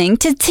listening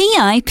to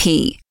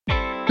TIP.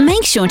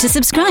 Make sure to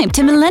subscribe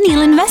to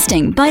Millennial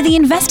Investing by the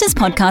Investors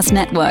Podcast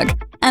Network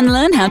and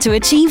learn how to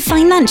achieve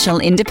financial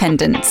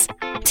independence.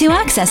 To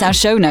access our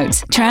show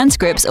notes,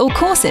 transcripts, or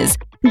courses,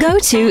 go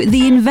to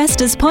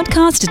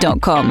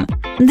theinvestorspodcast.com.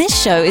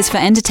 This show is for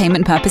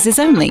entertainment purposes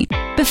only.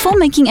 Before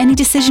making any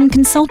decision,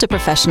 consult a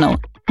professional.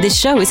 This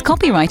show is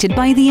copyrighted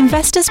by the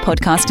Investors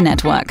Podcast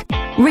Network.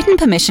 Written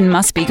permission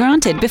must be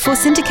granted before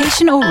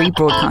syndication or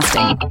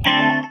rebroadcasting.